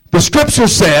 the scripture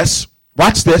says,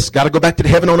 watch this. Got to go back to the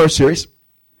Heaven on Earth series.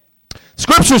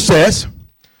 Scripture says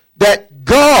that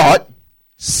God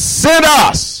sent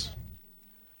us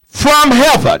from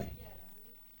heaven.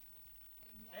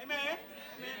 Amen.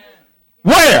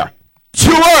 Where?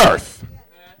 To earth.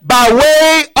 By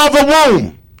way of a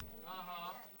womb.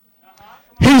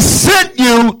 He sent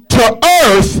you to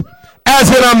earth as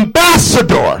an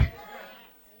ambassador.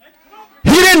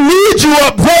 He didn't need you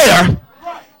up there.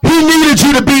 He needed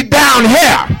you to be down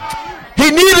here.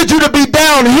 He needed you to be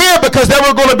down here because there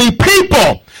were going to be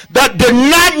people that did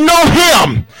not know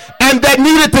him and that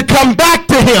needed to come back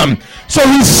to him. So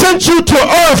he sent you to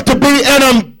earth to be an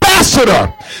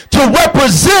ambassador, to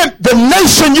represent the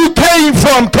nation you came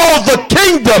from called the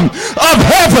kingdom of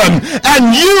heaven.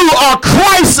 And you are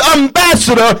Christ's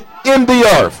ambassador in the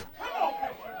earth.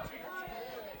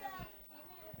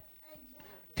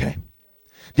 Okay.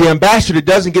 The ambassador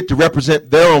doesn't get to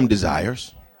represent their own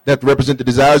desires. They have to represent the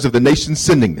desires of the nation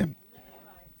sending them.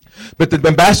 But the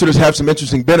ambassadors have some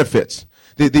interesting benefits.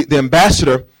 The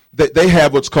ambassador, they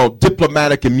have what's called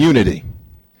diplomatic immunity,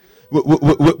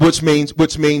 which means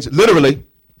literally,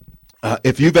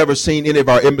 if you've ever seen any of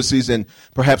our embassies in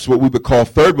perhaps what we would call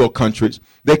third world countries,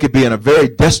 they could be in a very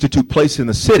destitute place in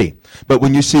the city. But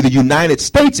when you see the United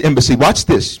States Embassy, watch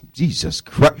this, Jesus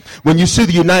Christ. When you see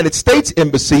the United States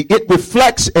Embassy, it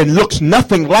reflects and looks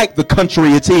nothing like the country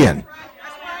it's in.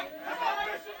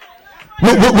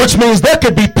 Which means there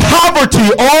could be poverty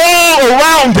all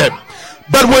around it.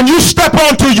 But when you step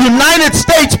onto United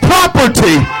States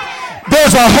property,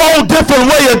 there's a whole different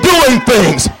way of doing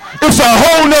things. It's a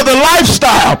whole nother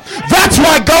lifestyle. That's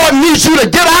why God needs you to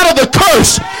get out of the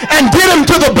curse and get him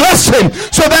to the blessing,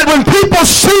 so that when people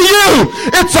see you,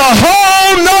 it's a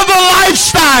whole nother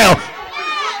lifestyle.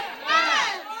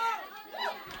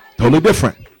 Totally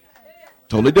different.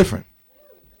 Totally different.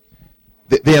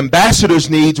 The ambassador's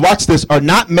needs, watch this, are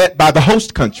not met by the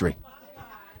host country.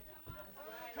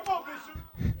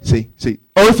 See,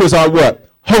 earth is our what?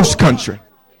 Host country.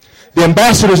 The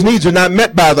ambassador's needs are not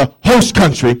met by the host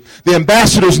country. The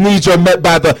ambassador's needs are met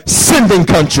by the sending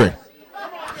country.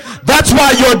 That's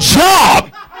why your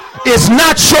job is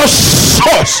not your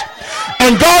source.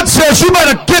 And God says you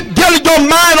better get your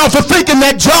mind off of thinking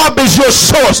that job is your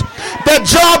source. That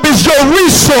job is your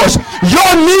resource.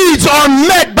 Your needs are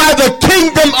met by the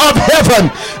kingdom of heaven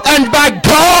and by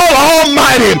God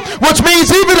Almighty. Which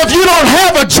means even if you don't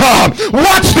have a job,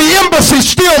 watch the embassy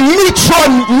still meet your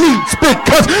needs,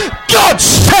 because God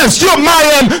says you're my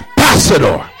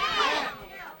ambassador.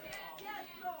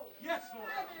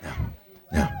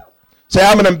 Now, say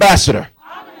I'm an ambassador.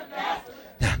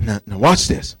 Now watch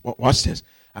this. Watch this.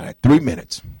 I got 3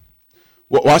 minutes.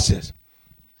 Watch this.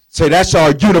 Say that's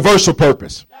our universal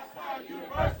purpose.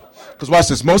 Because watch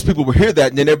this. Most people will hear that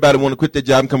and then everybody want to quit their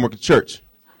job and come work at church.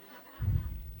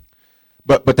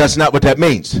 But that's not what that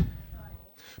means.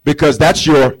 Because that's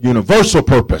your universal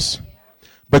purpose.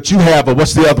 But you have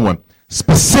what's the other one?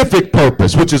 Specific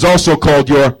purpose, which is also called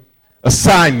your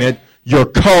assignment, your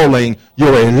calling,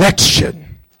 your election.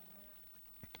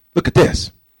 Look at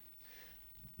this.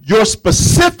 Your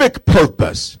specific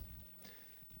purpose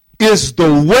is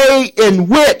the way in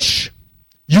which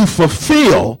you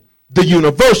fulfill the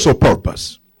universal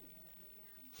purpose.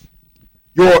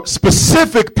 Your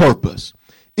specific purpose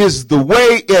is the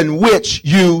way in which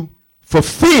you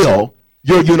fulfill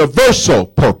your universal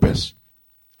purpose.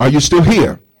 Are you still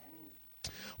here?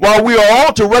 While we are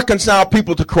all to reconcile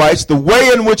people to Christ, the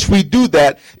way in which we do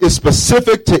that is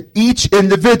specific to each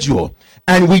individual.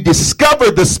 And we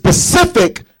discover the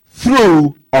specific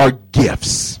through our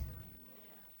gifts.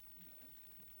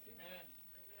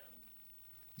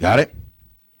 Got it?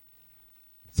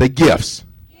 Say gifts.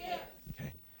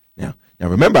 Okay. Now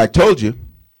remember I told you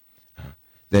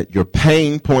that your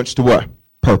pain points to what?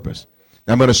 Purpose.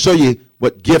 Now I'm going to show you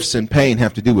what gifts and pain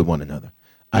have to do with one another.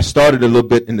 I started a little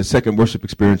bit in the second worship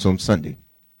experience on Sunday.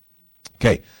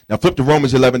 Okay, now flip to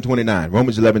Romans 11:29.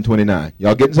 Romans 11:29.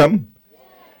 Y'all getting something? Yeah.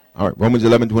 All right, Romans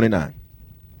 11:29. I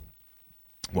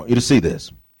want you to see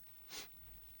this.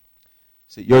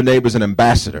 See, your neighbor's an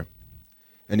ambassador.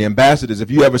 And the ambassadors,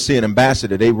 if you ever see an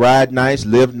ambassador, they ride nice,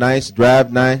 live nice,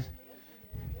 drive nice.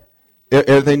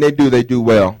 Everything they do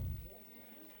well.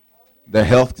 Their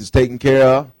health is taken care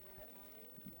of.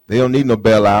 They don't need no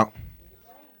bailout.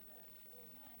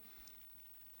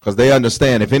 Because they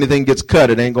understand if anything gets cut,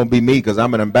 it ain't going to be me because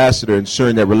I'm an ambassador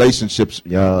ensuring that relationships.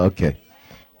 Yeah, okay.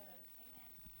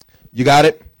 You got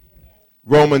it?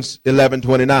 Romans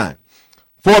 11:29.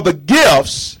 For the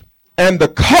gifts and the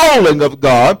calling of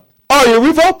God are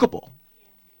irrevocable.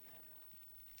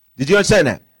 Did you understand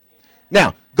that?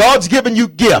 Now, God's given you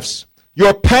gifts.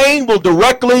 Your pain will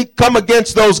directly come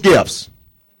against those gifts.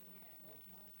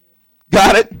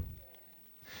 Got it?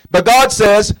 But God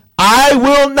says, I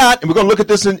will not, and we're going to look at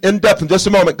this in depth in just a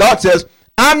moment. God says,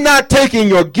 I'm not taking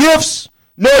your gifts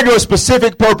nor your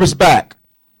specific purpose back.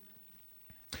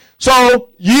 So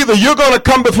either you're going to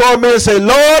come before me and say,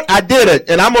 Lord, I did it.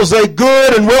 And I'm going to say,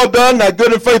 good and well done, thy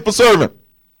good and faithful servant.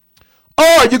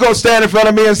 Or you're going to stand in front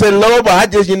of me and say, Lord, but I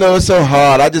just, it's so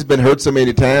hard. I just been hurt so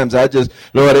many times. I just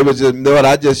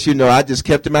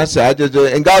kept to myself.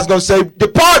 And God's going to say,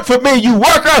 depart from me, you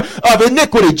worker of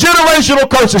iniquity, generational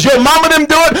curses. Your mama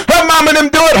didn't do it. Her mama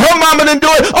didn't do it. Her mama didn't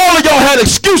do it. All of y'all had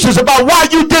excuses about why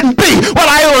you didn't be what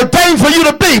I ordained for you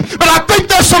to be. But I think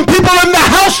there's some people in the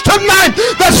house tonight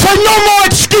that say, no more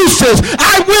excuses.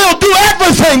 I will do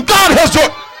everything God has done.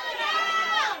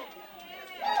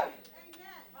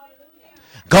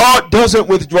 God doesn't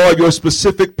withdraw your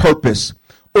specific purpose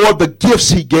or the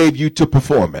gifts he gave you to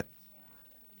perform it.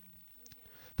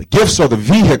 The gifts are the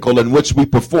vehicle in which we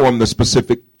perform the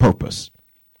specific purpose,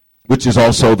 which is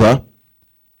also the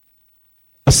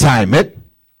assignment,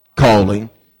 calling,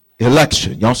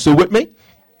 election. Y'all still with me?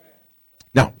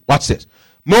 Now, watch this.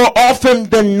 More often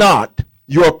than not,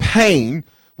 your pain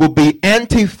will be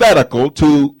antithetical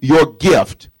to your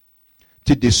gift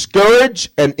to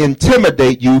discourage and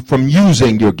intimidate you from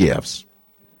using your gifts.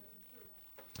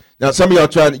 Now, some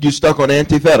of y'all you stuck on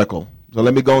antithetical, so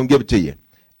let me go and give it to you.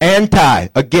 Anti,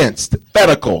 against,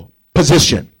 thetical,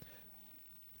 position.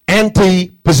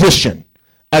 Anti-position,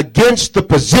 against the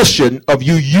position of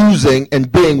you using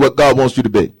and being what God wants you to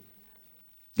be.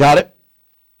 Got it?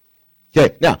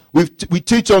 Okay, now, we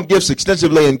teach on gifts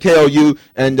extensively in KLU,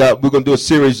 and we're going to do a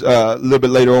series a little bit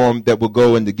later on that will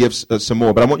go into gifts some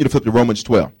more. But I want you to flip to Romans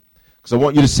 12, because I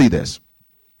want you to see this.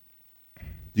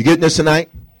 You getting this tonight?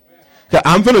 Okay,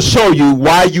 I'm going to show you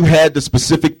why you had the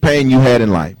specific pain you had in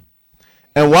life,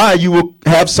 and why you will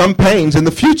have some pains in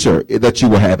the future that you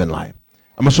will have in life.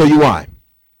 I'm going to show you why.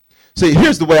 See,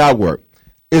 here's the way I work.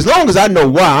 As long as I know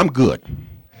why, I'm good.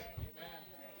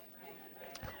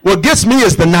 What gets me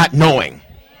is the not knowing.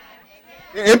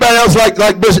 Anybody else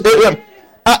like Bishop?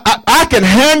 I can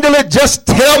handle it. Just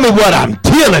tell me what I'm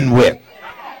dealing with.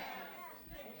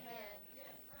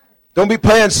 Don't be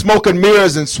playing smoke and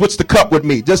mirrors and switch the cup with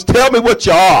me. Just tell me what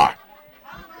you are.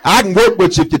 I can work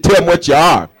with you if you tell me what you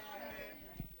are.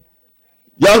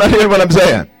 Y'all not hearing what I'm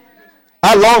saying?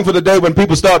 I long for the day when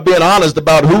people start being honest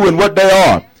about who and what they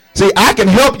are. See, I can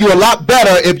help you a lot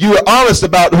better if you are honest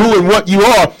about who and what you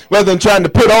are, rather than trying to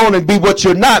put on and be what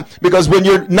you're not. Because when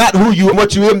you're not who you and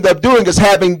what you end up doing is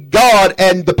having God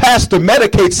and the pastor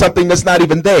medicate something that's not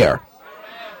even there.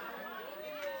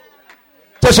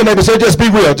 Tell your neighbor, say, just be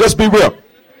real. Just be real.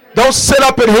 Don't sit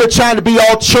up in here trying to be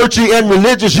all churchy and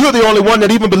religious. You're the only one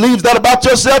that even believes that about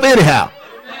yourself anyhow.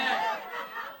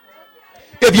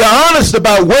 If you're honest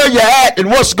about where you're at and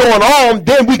what's going on,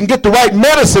 then we can get the right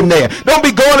medicine there. Don't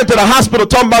be going into the hospital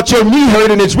talking about your knee hurt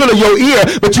and it's really your ear,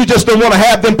 but you just don't want to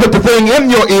have them put the thing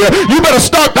in your ear. You better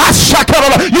start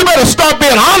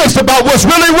being honest about what's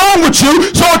really wrong with you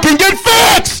so it can get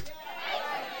fixed.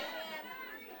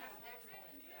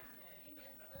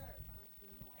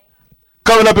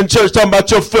 coming up in church talking about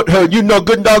your foot hurt. You know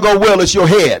good and doggone well it's your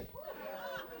head.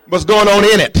 What's going on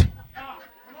in it?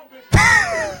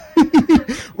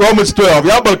 Romans 12.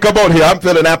 Y'all better come on here. I'm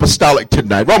feeling apostolic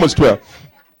tonight. Romans 12.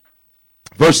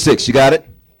 Verse 6. You got it?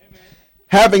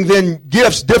 Having then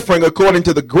gifts differing according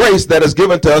to the grace that is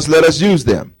given to us, let us use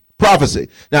them. Prophecy.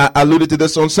 Now, I alluded to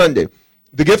this on Sunday.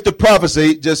 The gift of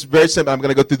prophecy, just very simple. I'm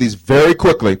going to go through these very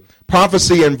quickly.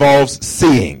 Prophecy involves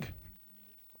seeing.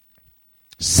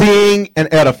 Seeing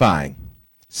and edifying.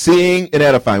 Seeing and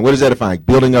edifying. What is edifying?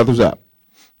 Building others up.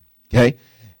 Okay?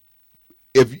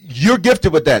 If you're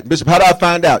gifted with that, Bishop, how do I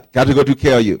find out? Got to go to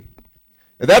KLU.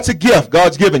 If that's a gift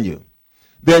God's given you,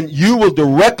 then you will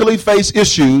directly face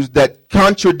issues that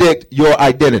contradict your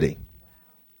identity.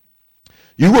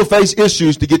 You will face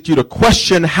issues to get you to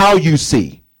question how you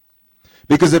see.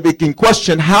 Because if it can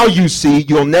question how you see,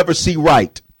 you'll never see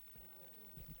right.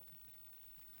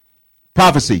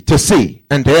 Prophecy, to see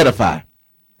and to edify.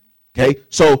 Okay,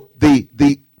 so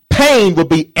the pain will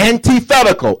be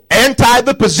antithetical, anti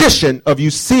the position of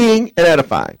you seeing and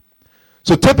edifying.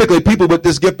 So typically people with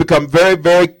this gift become very,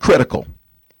 very critical.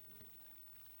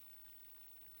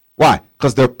 Why?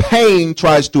 Because their pain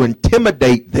tries to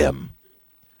intimidate them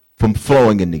from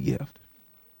flowing in the gift.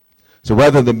 So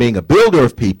rather than being a builder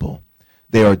of people,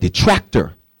 they are a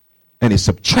detractor and a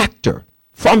subtractor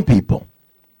from people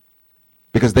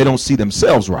because they don't see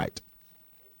themselves right.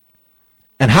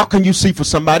 And how can you see for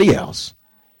somebody else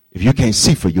if you can't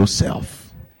see for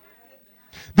yourself?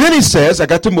 Then he says, I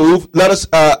got to move. Let us,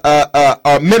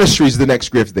 ministry is the next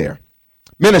gift there.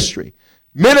 Ministry.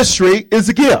 Ministry is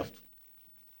a gift.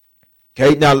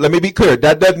 Okay, now let me be clear.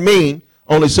 That doesn't mean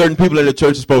only certain people in the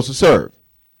church are supposed to serve.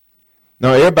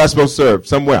 No, everybody's supposed to serve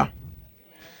somewhere.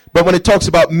 But when it talks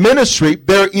about ministry,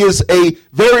 there is a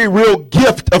very real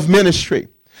gift of ministry.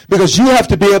 Because you have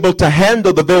to be able to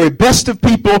handle the very best of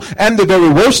people and the very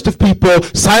worst of people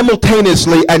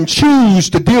simultaneously and choose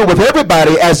to deal with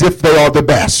everybody as if they are the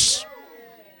best.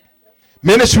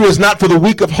 Ministry is not for the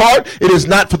weak of heart. It is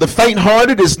not for the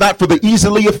faint-hearted. It is not for the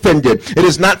easily offended. It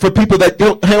is not for people that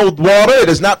don't hold water. It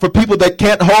is not for people that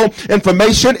can't hold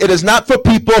information. It is not for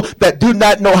people that do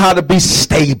not know how to be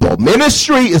stable.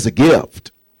 Ministry is a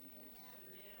gift.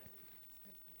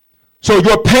 So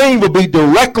your pain will be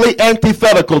directly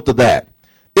antithetical to that.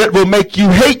 It will make you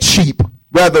hate sheep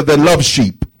rather than love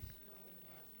sheep.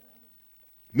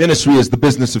 Ministry is the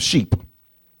business of sheep.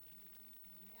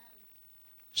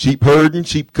 Sheep herding,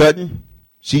 sheep cutting,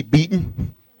 sheep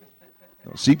beating.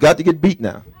 No, sheep got to get beat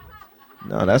now.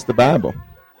 No, that's the Bible.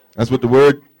 That's what the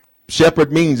word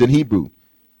shepherd means in Hebrew.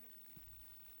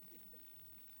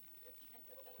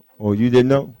 Oh, you didn't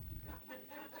know?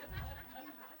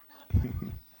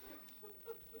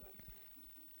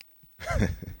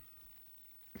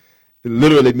 It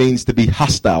literally means to be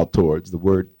hostile towards, the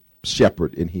word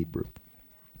shepherd in Hebrew.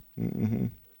 Mm-hmm.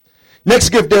 Next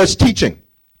gift there is teaching.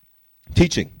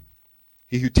 Teaching.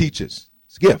 He who teaches.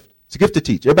 It's a gift. It's a gift to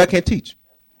teach. Everybody can't teach.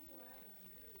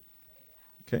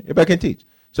 Okay, everybody can teach.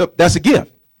 So that's a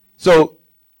gift. So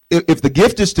if the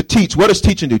gift is to teach, what does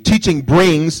teaching do? Teaching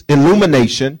brings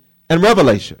illumination and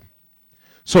revelation.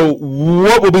 So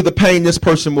what will be the pain this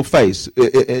person will face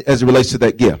as it relates to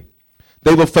that gift?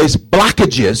 They will face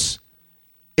blockages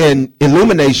in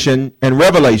illumination and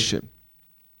revelation.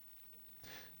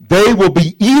 They will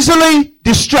be easily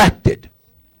distracted,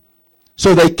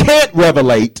 so they can't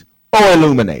revelate or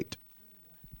illuminate.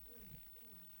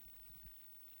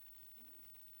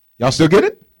 Y'all still get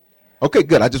it? Okay,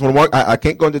 good. I just want to work. I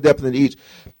can't go into depth into each.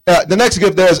 The next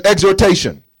gift there is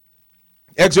exhortation.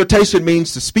 Exhortation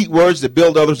means to speak words that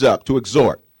build others up, to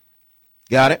exhort.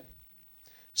 Got it?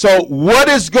 So what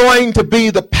is going to be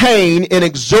the pain an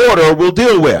exhorter will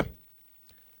deal with?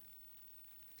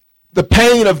 The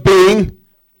pain of being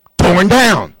torn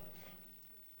down.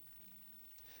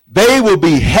 They will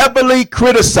be heavily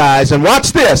criticized. And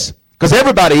watch this, because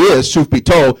everybody is, truth be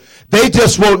told. They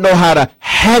just won't know how to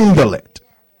handle it.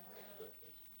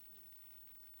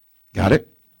 Got it?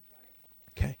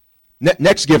 Okay.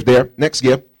 Next gift there, next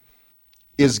gift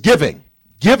is giving.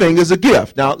 Giving is a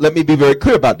gift. Now, let me be very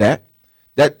clear about that.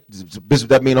 Does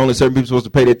that mean only certain people are supposed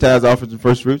to pay their tithes, offerings, and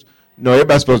first fruits? No,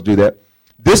 everybody's supposed to do that.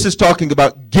 This is talking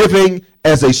about giving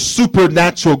as a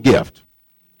supernatural gift,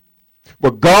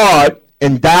 where God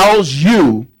endows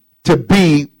you to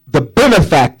be the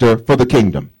benefactor for the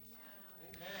kingdom.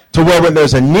 To where when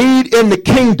there's a need in the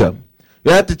kingdom, you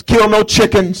don't have to kill no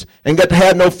chickens and get to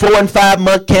have no 4 and 5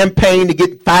 month campaign to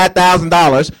get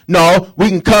 $5,000. No, we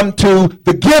can come to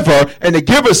the giver, and the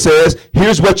giver says,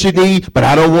 here's what you need, but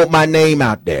I don't want my name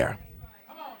out there.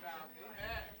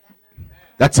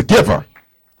 That's a giver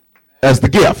as the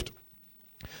gift.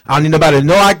 I don't need nobody to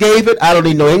know I gave it. I don't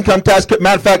need no income tax.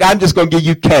 Matter of fact, I'm just going to give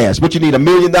you cash. What you need, $1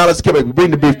 million?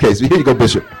 Bring the briefcase. Here you go,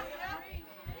 Bishop.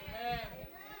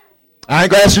 I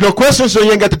ain't going to ask you no questions, so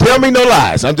you ain't got to tell me no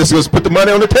lies. I'm just going to put the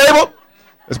money on the table.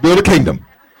 Let's build a kingdom.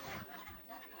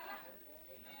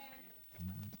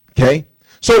 Okay?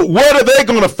 So what are they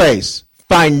going to face?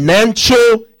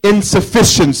 Financial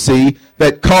insufficiency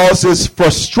that causes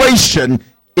frustration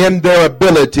in their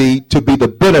ability to be the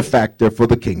benefactor for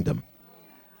the kingdom.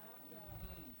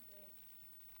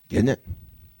 Getting it?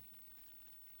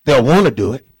 They'll want to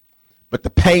do it, but the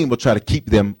pain will try to keep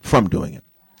them from doing it.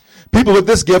 People with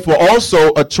this gift will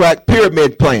also attract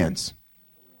pyramid plans.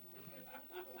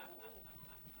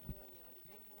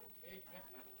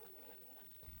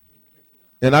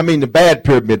 And I mean the bad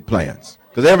pyramid plans,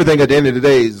 because everything at the end of the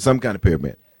day is some kind of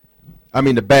pyramid. I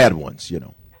mean the bad ones, you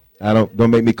know. Don't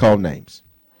make me call names.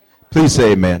 Please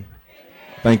say amen.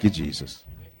 Thank you, Jesus.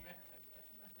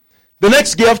 The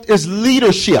next gift is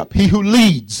leadership. He who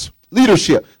leads.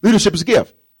 Leadership. Leadership is a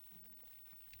gift.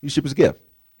 Leadership is a gift.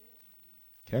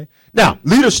 Okay. Now,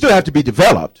 leaders still have to be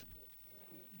developed,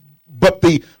 but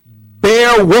the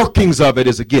bare workings of it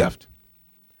is a gift.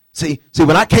 See,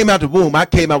 when I came out the womb, I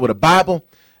came out with a Bible,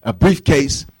 a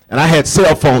briefcase, and I had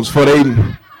cell phones for they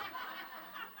even.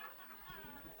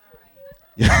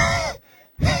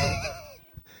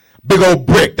 Big old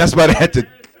brick. That's why they had to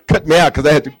cut me out, because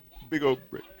I had the big old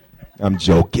brick. I'm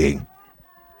joking.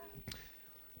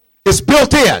 It's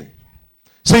built in.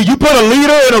 See, you put a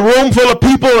leader in a room full of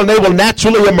people and they will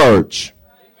naturally emerge.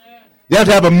 You have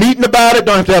to have a meeting about it.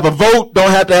 Don't have to have a vote. Don't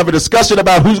have to have a discussion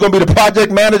about who's going to be the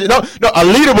project manager. No, a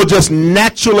leader will just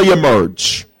naturally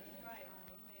emerge.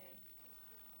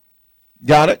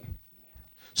 Got it?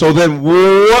 So then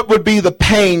what would be the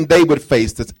pain they would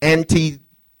face that's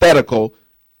antithetical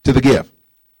to the gift?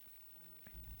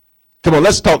 Come on,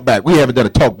 let's talk back. We haven't done a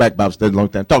talk back Bible study in a long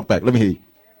time. Talk back. Let me hear you.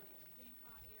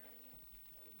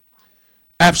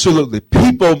 Absolutely.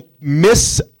 People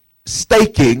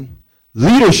mistaking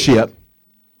leadership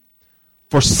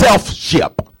for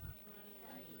self-ship.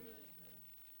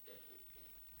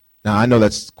 Now, I know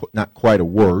that's not quite a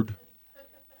word,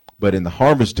 but in the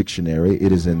Harvest Dictionary,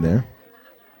 it is in there.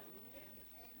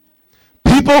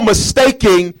 People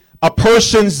mistaking a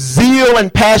person's zeal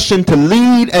and passion to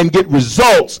lead and get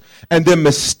results, and then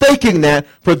mistaking that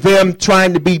for them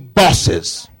trying to be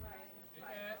bosses.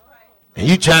 And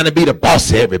you trying to be the boss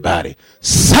of everybody.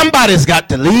 Somebody's got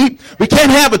to lead. We can't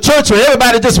have a church where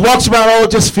everybody just walks around, oh,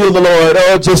 just feel the Lord,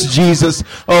 oh, just Jesus,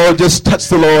 oh, just touch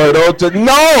the Lord. Oh,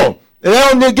 no, they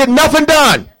don't get nothing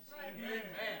done.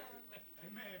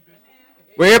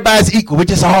 Where everybody's equal. We're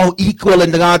just all equal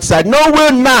in God's sight. No,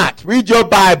 we're not. Read your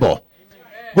Bible.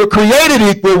 We're created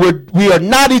equal. We are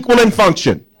not equal in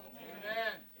function.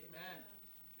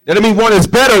 That doesn't mean one is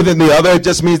better than the other. It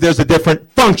just means there's a different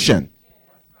function.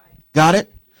 Got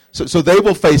it? So they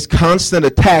will face constant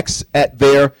attacks at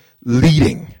their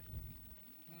leading.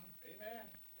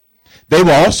 They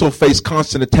will also face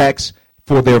constant attacks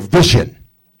for their vision.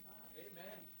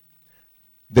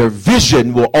 Their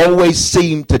vision will always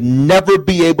seem to never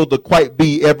be able to quite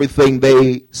be everything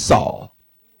they saw.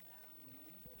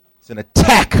 It's an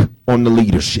attack on the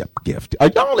leadership gift. Are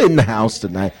y'all in the house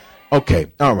tonight?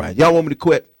 Okay, all right. Y'all want me to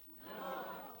quit?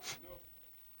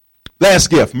 Last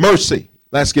gift, mercy.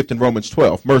 Last gift in Romans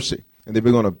 12, mercy. And then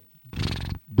we're going to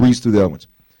breeze through the other ones.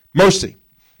 Mercy.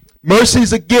 Mercy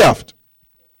is a gift.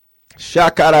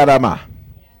 Shakararama.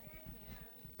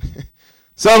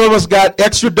 Some of us got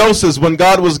extra doses when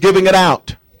God was giving it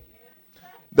out.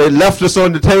 They left us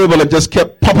on the table and just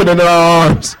kept pumping it in our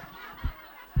arms.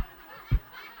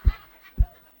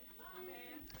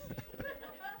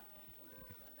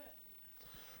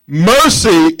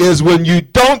 Mercy is when you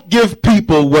don't give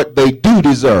people what they do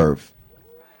deserve.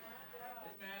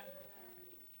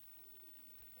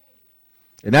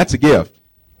 And that's a gift.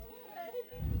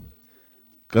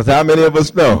 Because how many of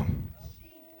us know?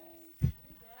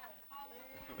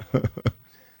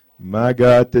 My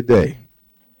God, today.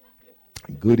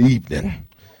 Good evening.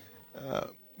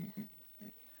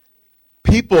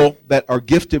 People that are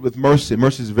gifted with mercy.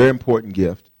 Mercy is a very important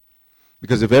gift.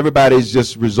 Because if everybody's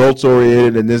just results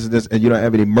oriented and this and this, and you don't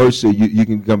have any mercy, you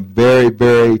can become very,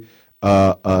 very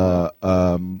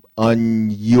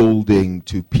unyielding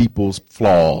to people's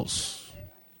flaws.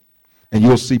 And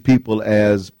you'll see people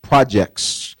as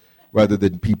projects rather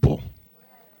than people.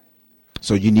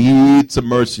 So you need some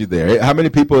mercy there. How many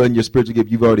people in your spiritual gift,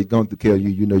 you've already gone through care,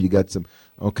 you know you got some,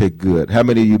 okay, good. How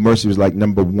many of you mercy was like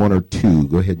number 1 or 2?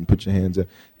 Go ahead and put your hands up.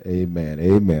 Amen,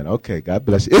 amen. Okay, God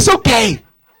bless you. It's okay.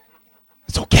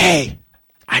 It's okay.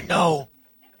 I know.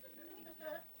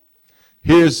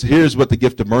 Here's what the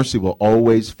gift of mercy will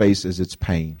always face as its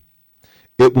pain.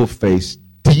 It will face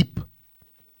deep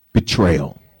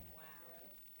betrayal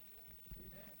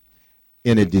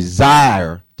in a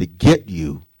desire to get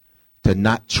you to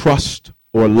not trust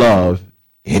or love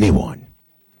anyone.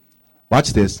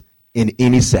 Watch this, in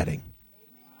any setting.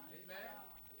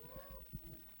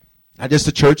 Not just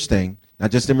a church thing,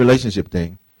 not just a relationship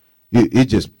thing. It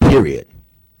just period.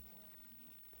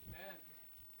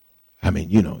 I mean,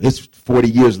 it's 40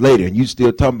 years later and you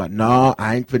still talking about, no,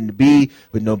 I ain't finna be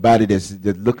with nobody that's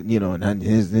looking,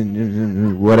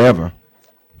 and whatever.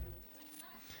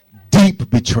 Deep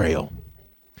betrayal.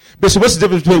 Bishop, what's the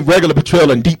difference between regular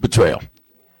betrayal and deep betrayal?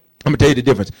 I'm going to tell you the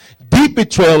difference. Deep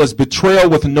betrayal is betrayal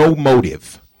with no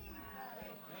motive.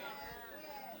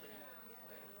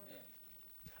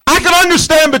 I can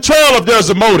understand betrayal if there's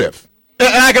a motive.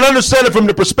 And I can understand it from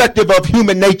the perspective of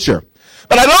human nature.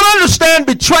 But I don't understand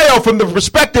betrayal from the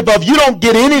perspective of you don't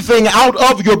get anything out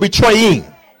of your betraying.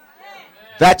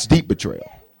 That's deep betrayal.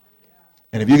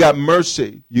 And if you got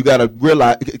mercy, you got to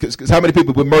realize, because how many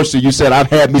people with mercy, you said, I've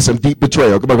had me some deep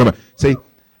betrayal. Come on. See,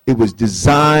 it was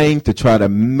designed to try to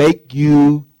make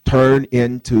you turn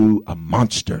into a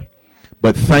monster.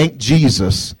 But thank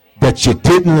Jesus that you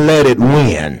didn't let it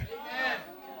win.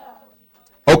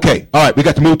 Okay, all right, we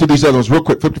got to move through these other ones real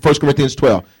quick. Flip to 1 Corinthians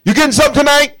 12. You getting something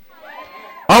tonight?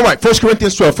 All right, 1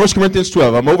 Corinthians 12. 1 Corinthians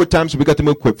 12. I'm over time, so we got to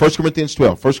move quick. 1 Corinthians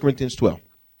 12. 1 Corinthians 12.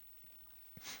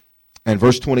 And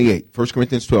verse 28. 1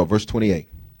 Corinthians 12, verse 28.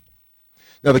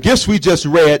 Now, the gifts we just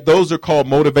read, those are called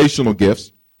motivational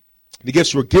gifts. The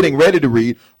gifts we're getting ready to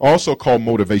read are also called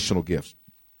motivational gifts.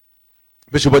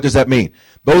 Bishop, what does that mean?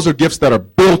 Those are gifts that are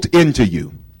built into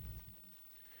you.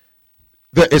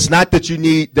 It's not that you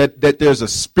need that there's a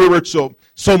spiritual,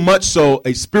 so much so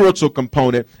a spiritual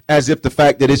component as if the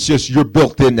fact that it's just you're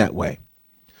built in that way.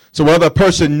 So whether a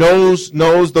person knows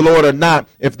the Lord or not,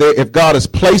 if God has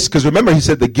placed, because remember he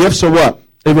said the gifts are what?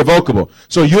 Irrevocable.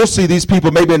 So you'll see these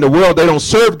people maybe in the world, they don't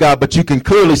serve God, but you can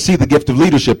clearly see the gift of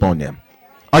leadership on them.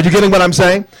 Are you getting what I'm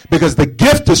saying? Because the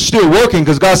gift is still working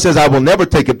because God says I will never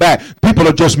take it back. People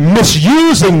are just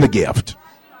misusing the gift.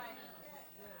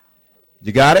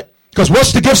 You got it? Because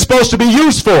what's the gift supposed to be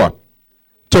used for?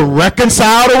 To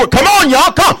reconcile the world. Come on,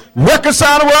 y'all, come.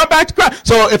 Reconcile the world back to Christ.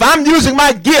 So if I'm using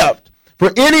my gift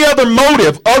for any other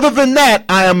motive other than that,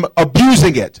 I am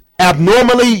abusing it.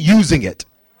 Abnormally using it.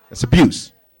 That's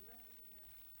abuse.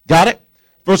 Got it?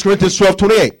 1 Corinthians 12,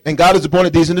 28. And God has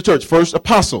appointed these in the church. First,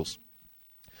 apostles.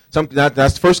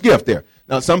 That's the first gift there.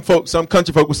 Now, some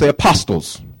country folk will say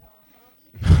apostles.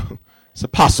 It's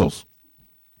apostles.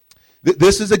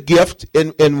 This is a gift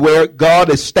in where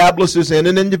God establishes in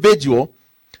an individual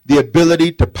the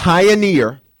ability to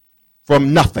pioneer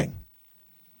from nothing.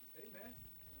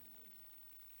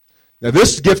 Now,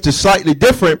 this gift is slightly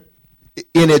different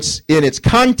in its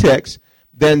context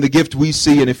than the gift we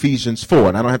see in Ephesians 4.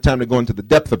 And I don't have time to go into the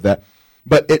depth of that.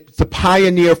 But it's to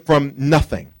pioneer from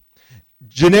nothing.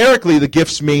 Generically, the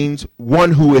gifts means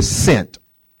one who is sent.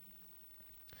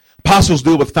 Apostles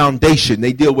deal with foundation.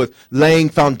 They deal with laying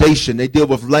foundation. They deal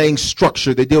with laying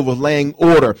structure. They deal with laying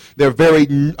order. They're very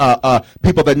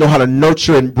people that know how to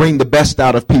nurture and bring the best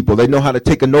out of people. They know how to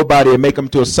take a nobody and make them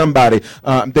to a somebody.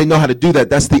 They know how to do that.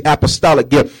 That's the apostolic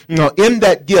gift. In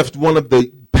that gift, one of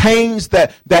the pains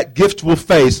that gift will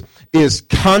face is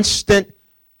constant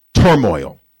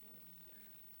turmoil.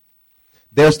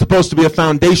 There's supposed to be a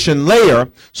foundation layer.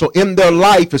 So in their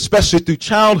life, especially through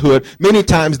childhood, many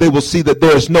times they will see that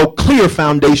there is no clear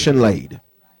foundation laid.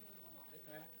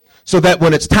 So that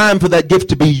when it's time for that gift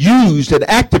to be used and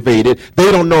activated, they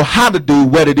don't know how to do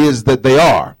what it is that they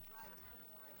are.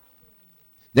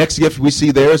 Next gift we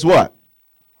see there is what?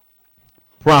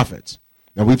 Prophets.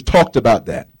 Now we've talked about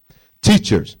that.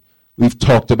 Teachers. We've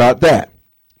talked about that.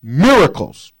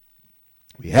 Miracles.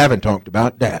 We haven't talked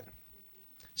about that.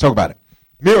 Let's talk about it.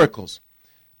 Miracles.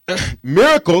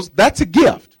 Miracles, that's a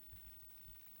gift.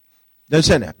 You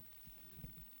understand that?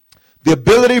 The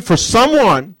ability for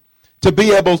someone to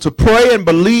be able to pray and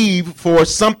believe for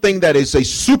something that is a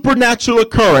supernatural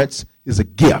occurrence is a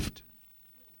gift.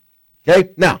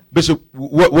 Okay? Now, Bishop,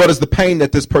 what is the pain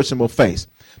that this person will face?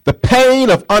 The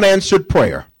pain of unanswered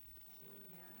prayer.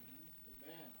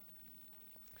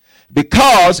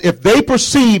 Because if they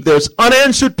perceive there's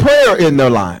unanswered prayer in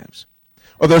their lives,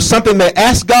 or there's something they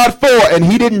asked God for and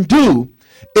he didn't do,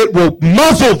 it will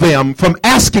muzzle them from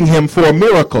asking him for a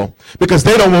miracle because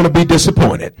they don't want to be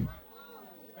disappointed.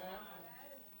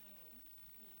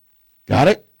 Got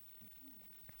it?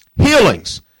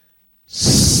 Healings.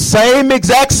 Same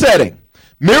exact setting.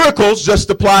 Miracles just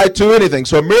apply to anything.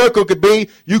 So a miracle could be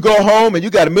you go home and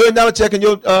you got $1 million check in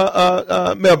your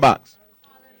mailbox.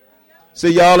 See,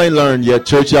 y'all ain't learned yet,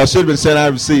 church. Y'all should have been saying, I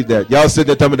received that. Y'all sitting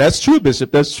there telling me, that's true,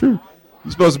 Bishop, that's true.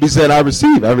 You're supposed to be saying, I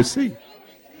receive, I receive.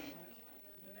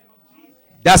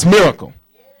 That's miracle.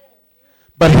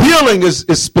 But healing is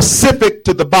specific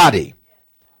to the body,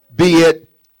 be it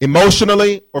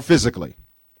emotionally or physically.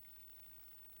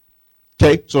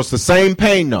 Okay, so it's the same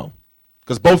pain, though,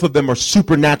 because both of them are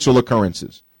supernatural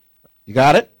occurrences. You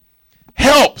got it?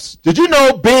 Helps. Did you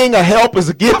know being a help is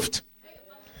a gift?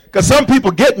 Because some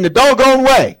people get in the doggone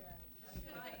way.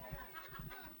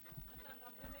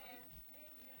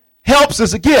 Helps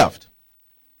is a gift.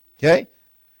 Okay?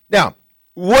 Now,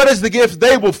 what is the gift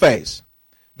they will face?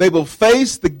 They will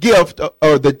face the gift,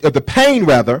 or the pain,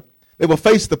 rather. They will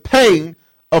face the pain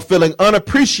of feeling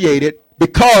unappreciated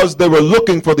because they were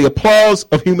looking for the applause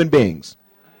of human beings.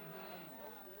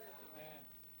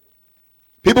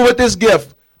 People with this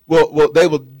gift, they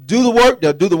will do the work.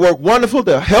 They'll do the work wonderful.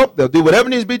 They'll help. They'll do whatever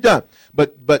needs to be done.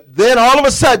 But then all of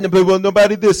a sudden, people, well,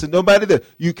 nobody this and nobody that.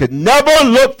 You can never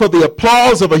look for the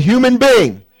applause of a human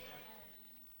being.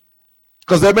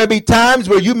 Because there may be times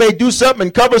where you may do something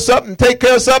and cover something and take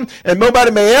care of something and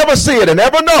nobody may ever see it and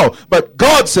ever know. But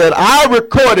God said, I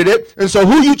recorded it. And so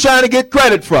who you trying to get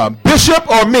credit from? Bishop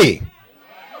or me?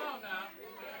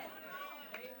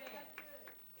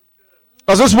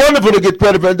 Because it's wonderful to get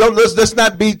credit for it. Let's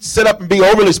not be set up and be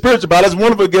overly spiritual about it. It's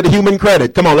wonderful to get a human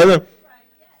credit. Come on,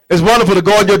 it's wonderful to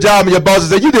go on your job and your boss and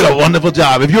say, you did a wonderful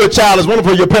job. If you're a child, it's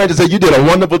wonderful for your parents to say, you did a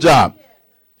wonderful job.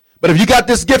 But if you got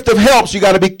this gift of helps, you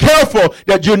got to be careful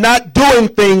that you're not doing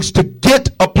things to get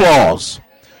applause.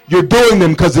 You're doing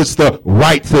them because it's the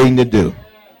right thing to do.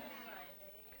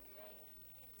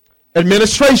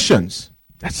 Administrations,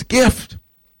 that's a gift.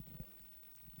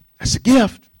 That's a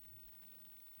gift.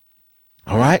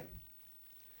 All right?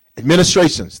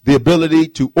 Administrations, the ability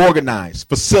to organize,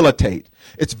 facilitate.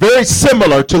 It's very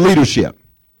similar to leadership.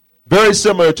 Very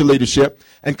similar to leadership.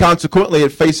 And consequently,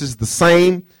 it faces the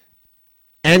same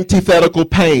antithetical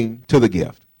pain to the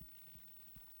gift.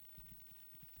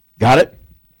 Got it?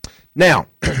 Now,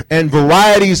 and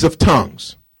varieties of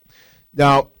tongues.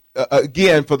 Now,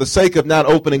 again, for the sake of not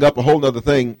opening up a whole other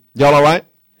thing, y'all all right?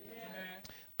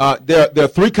 There are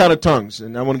three kind of tongues,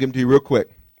 and I want to give them to you real quick,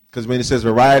 because when it says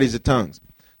varieties of tongues,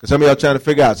 because some of y'all trying to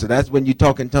figure out, so that's when you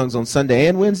talk in tongues on Sunday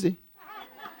and Wednesday?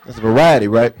 That's a variety,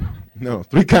 right? No,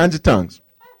 three kinds of tongues.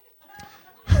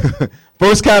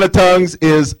 First kind of tongues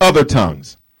is other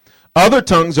tongues. Other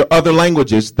tongues are other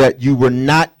languages that you were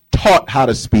not taught how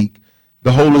to speak.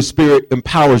 The Holy Spirit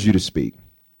empowers you to speak.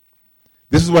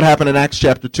 This is what happened in Acts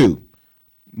chapter 2.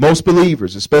 Most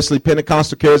believers, especially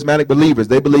Pentecostal charismatic believers,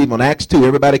 they believe on Acts 2,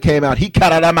 everybody came out.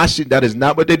 That is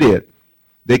not what they did.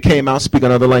 They came out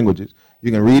speaking other languages.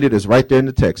 You can read it. It's right there in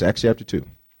the text, Acts chapter 2. The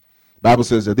Bible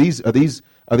says,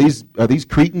 are these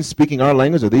Cretans speaking our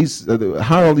language?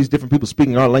 How are all these different people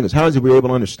speaking our language? How is it we're able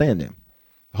to understand them?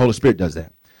 The Holy Spirit does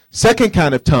that. Second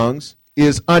kind of tongues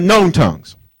is unknown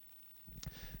tongues.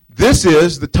 This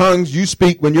is the tongues you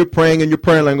speak when you're praying in your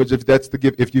prayer language, if that's the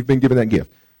gift, if you've been given that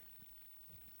gift.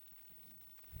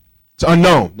 It's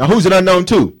unknown. Now, who's it unknown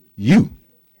to? You.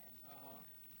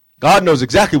 God knows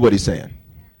exactly what he's saying.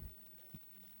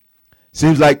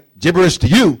 Seems like gibberish to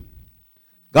you.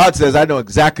 God says, I know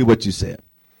exactly what you said.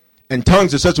 And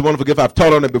tongues are such a wonderful gift. I've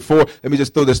taught on it before. Let me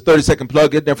just throw this 30-second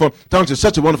plug in there for them. Tongues are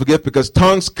such a wonderful gift because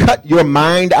tongues cut your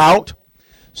mind out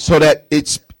so that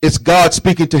it's God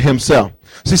speaking to himself.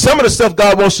 See, some of the stuff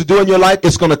God wants to do in your life,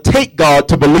 it's going to take God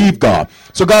to believe God.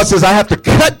 So God says, I have to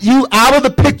cut you out of the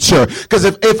picture, because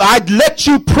if I let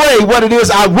you pray what it is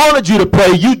I wanted you to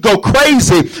pray, you'd go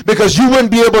crazy because you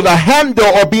wouldn't be able to handle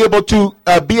or be able to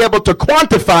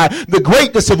quantify the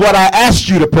greatness of what I asked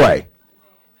you to pray.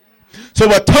 So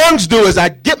what tongues do is I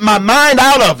get my mind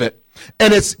out of it,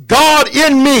 and it's God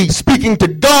in me speaking to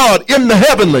God in the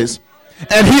heavenlies,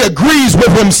 and he agrees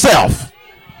with himself.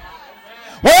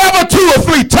 Wherever two or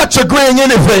three touch agreeing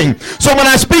anything. So when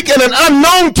I speak in an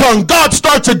unknown tongue, God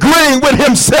starts agreeing with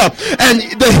himself. And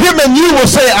the him and you will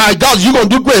say, all right, God, you're going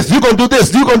to do this, you're going to do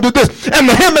this, you're going to do this. And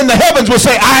the him in the heavens will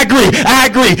say, I agree,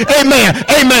 amen,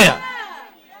 amen.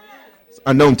 It's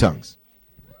unknown tongues.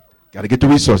 Got to get the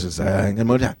resources. I ain't got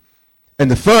more time.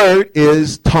 And the third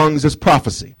is tongues as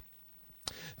prophecy.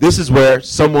 This is where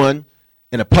someone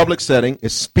in a public setting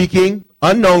is speaking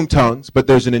unknown tongues, but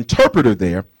there's an interpreter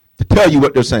there to tell you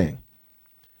what they're saying.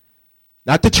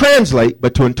 Not to translate,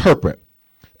 but to interpret.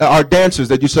 Our dancers,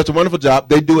 they do such a wonderful job.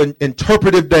 They do an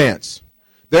interpretive dance.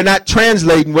 They're not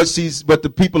translating what the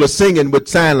people are singing with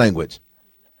sign language.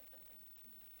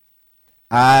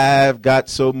 I've got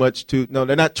so much to. No,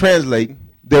 they're not translating.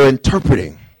 They're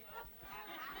interpreting.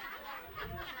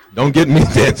 Don't get me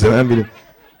dancing. I mean,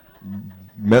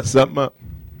 mess something up.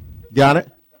 Got it?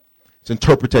 It's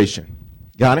interpretation.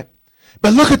 Got it?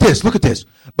 But look at this. Look at this.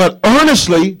 But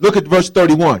earnestly, look at verse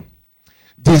 31.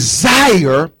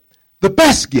 Desire the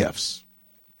best gifts.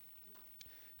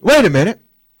 Wait a minute.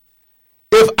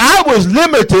 If I was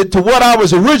limited to what I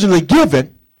was originally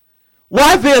given,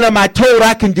 why then am I told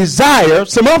I can desire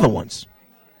some other ones?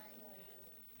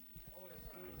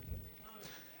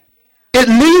 It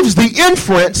leaves the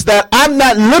inference that I'm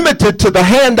not limited to the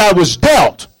hand I was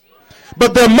dealt,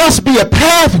 but there must be a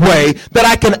pathway that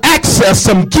I can access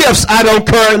some gifts I don't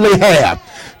currently have.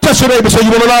 Touch your neighbor, so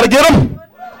you want to know how to get them?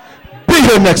 Be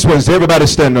here next Wednesday. Everybody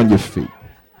stand on your feet.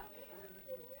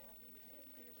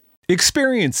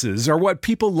 Experiences are what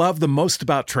people love the most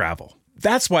about travel.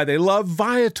 That's why they love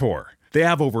Viator. They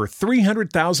have over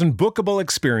 300,000 bookable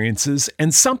experiences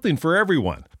and something for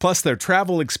everyone. Plus, their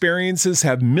travel experiences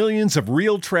have millions of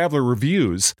real traveler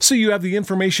reviews, so you have the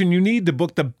information you need to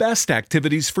book the best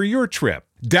activities for your trip.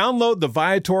 Download the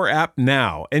Viator app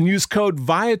now and use code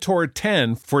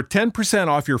Viator10 for 10%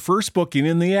 off your first booking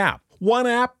in the app. One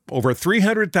app, over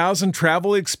 300,000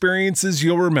 travel experiences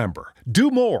you'll remember.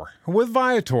 Do more with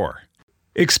Viator.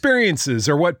 Experiences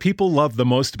are what people love the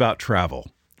most about travel.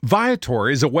 Viator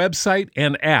is a website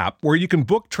and app where you can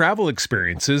book travel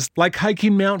experiences like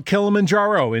hiking Mount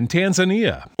Kilimanjaro in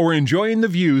Tanzania or enjoying the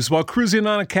views while cruising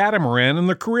on a catamaran in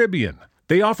the Caribbean.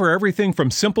 They offer everything from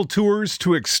simple tours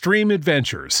to extreme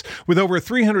adventures. With over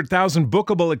 300,000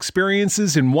 bookable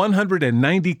experiences in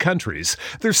 190 countries,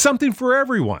 there's something for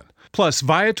everyone. Plus,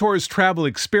 Viator's travel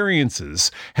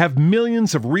experiences have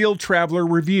millions of real traveler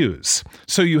reviews,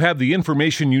 so you have the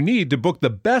information you need to book the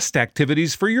best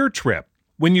activities for your trip.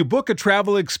 When you book a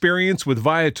travel experience with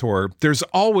Viator, there's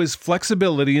always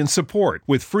flexibility and support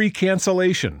with free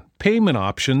cancellation, payment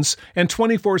options, and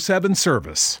 24/7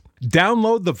 service.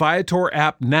 Download the Viator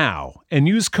app now and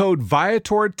use code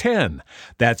Viator10.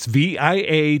 That's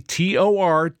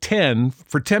Viator 10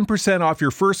 for 10% off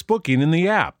your first booking in the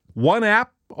app. One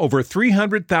app, over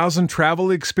 300,000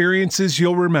 travel experiences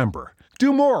you'll remember.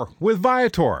 Do more with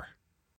Viator.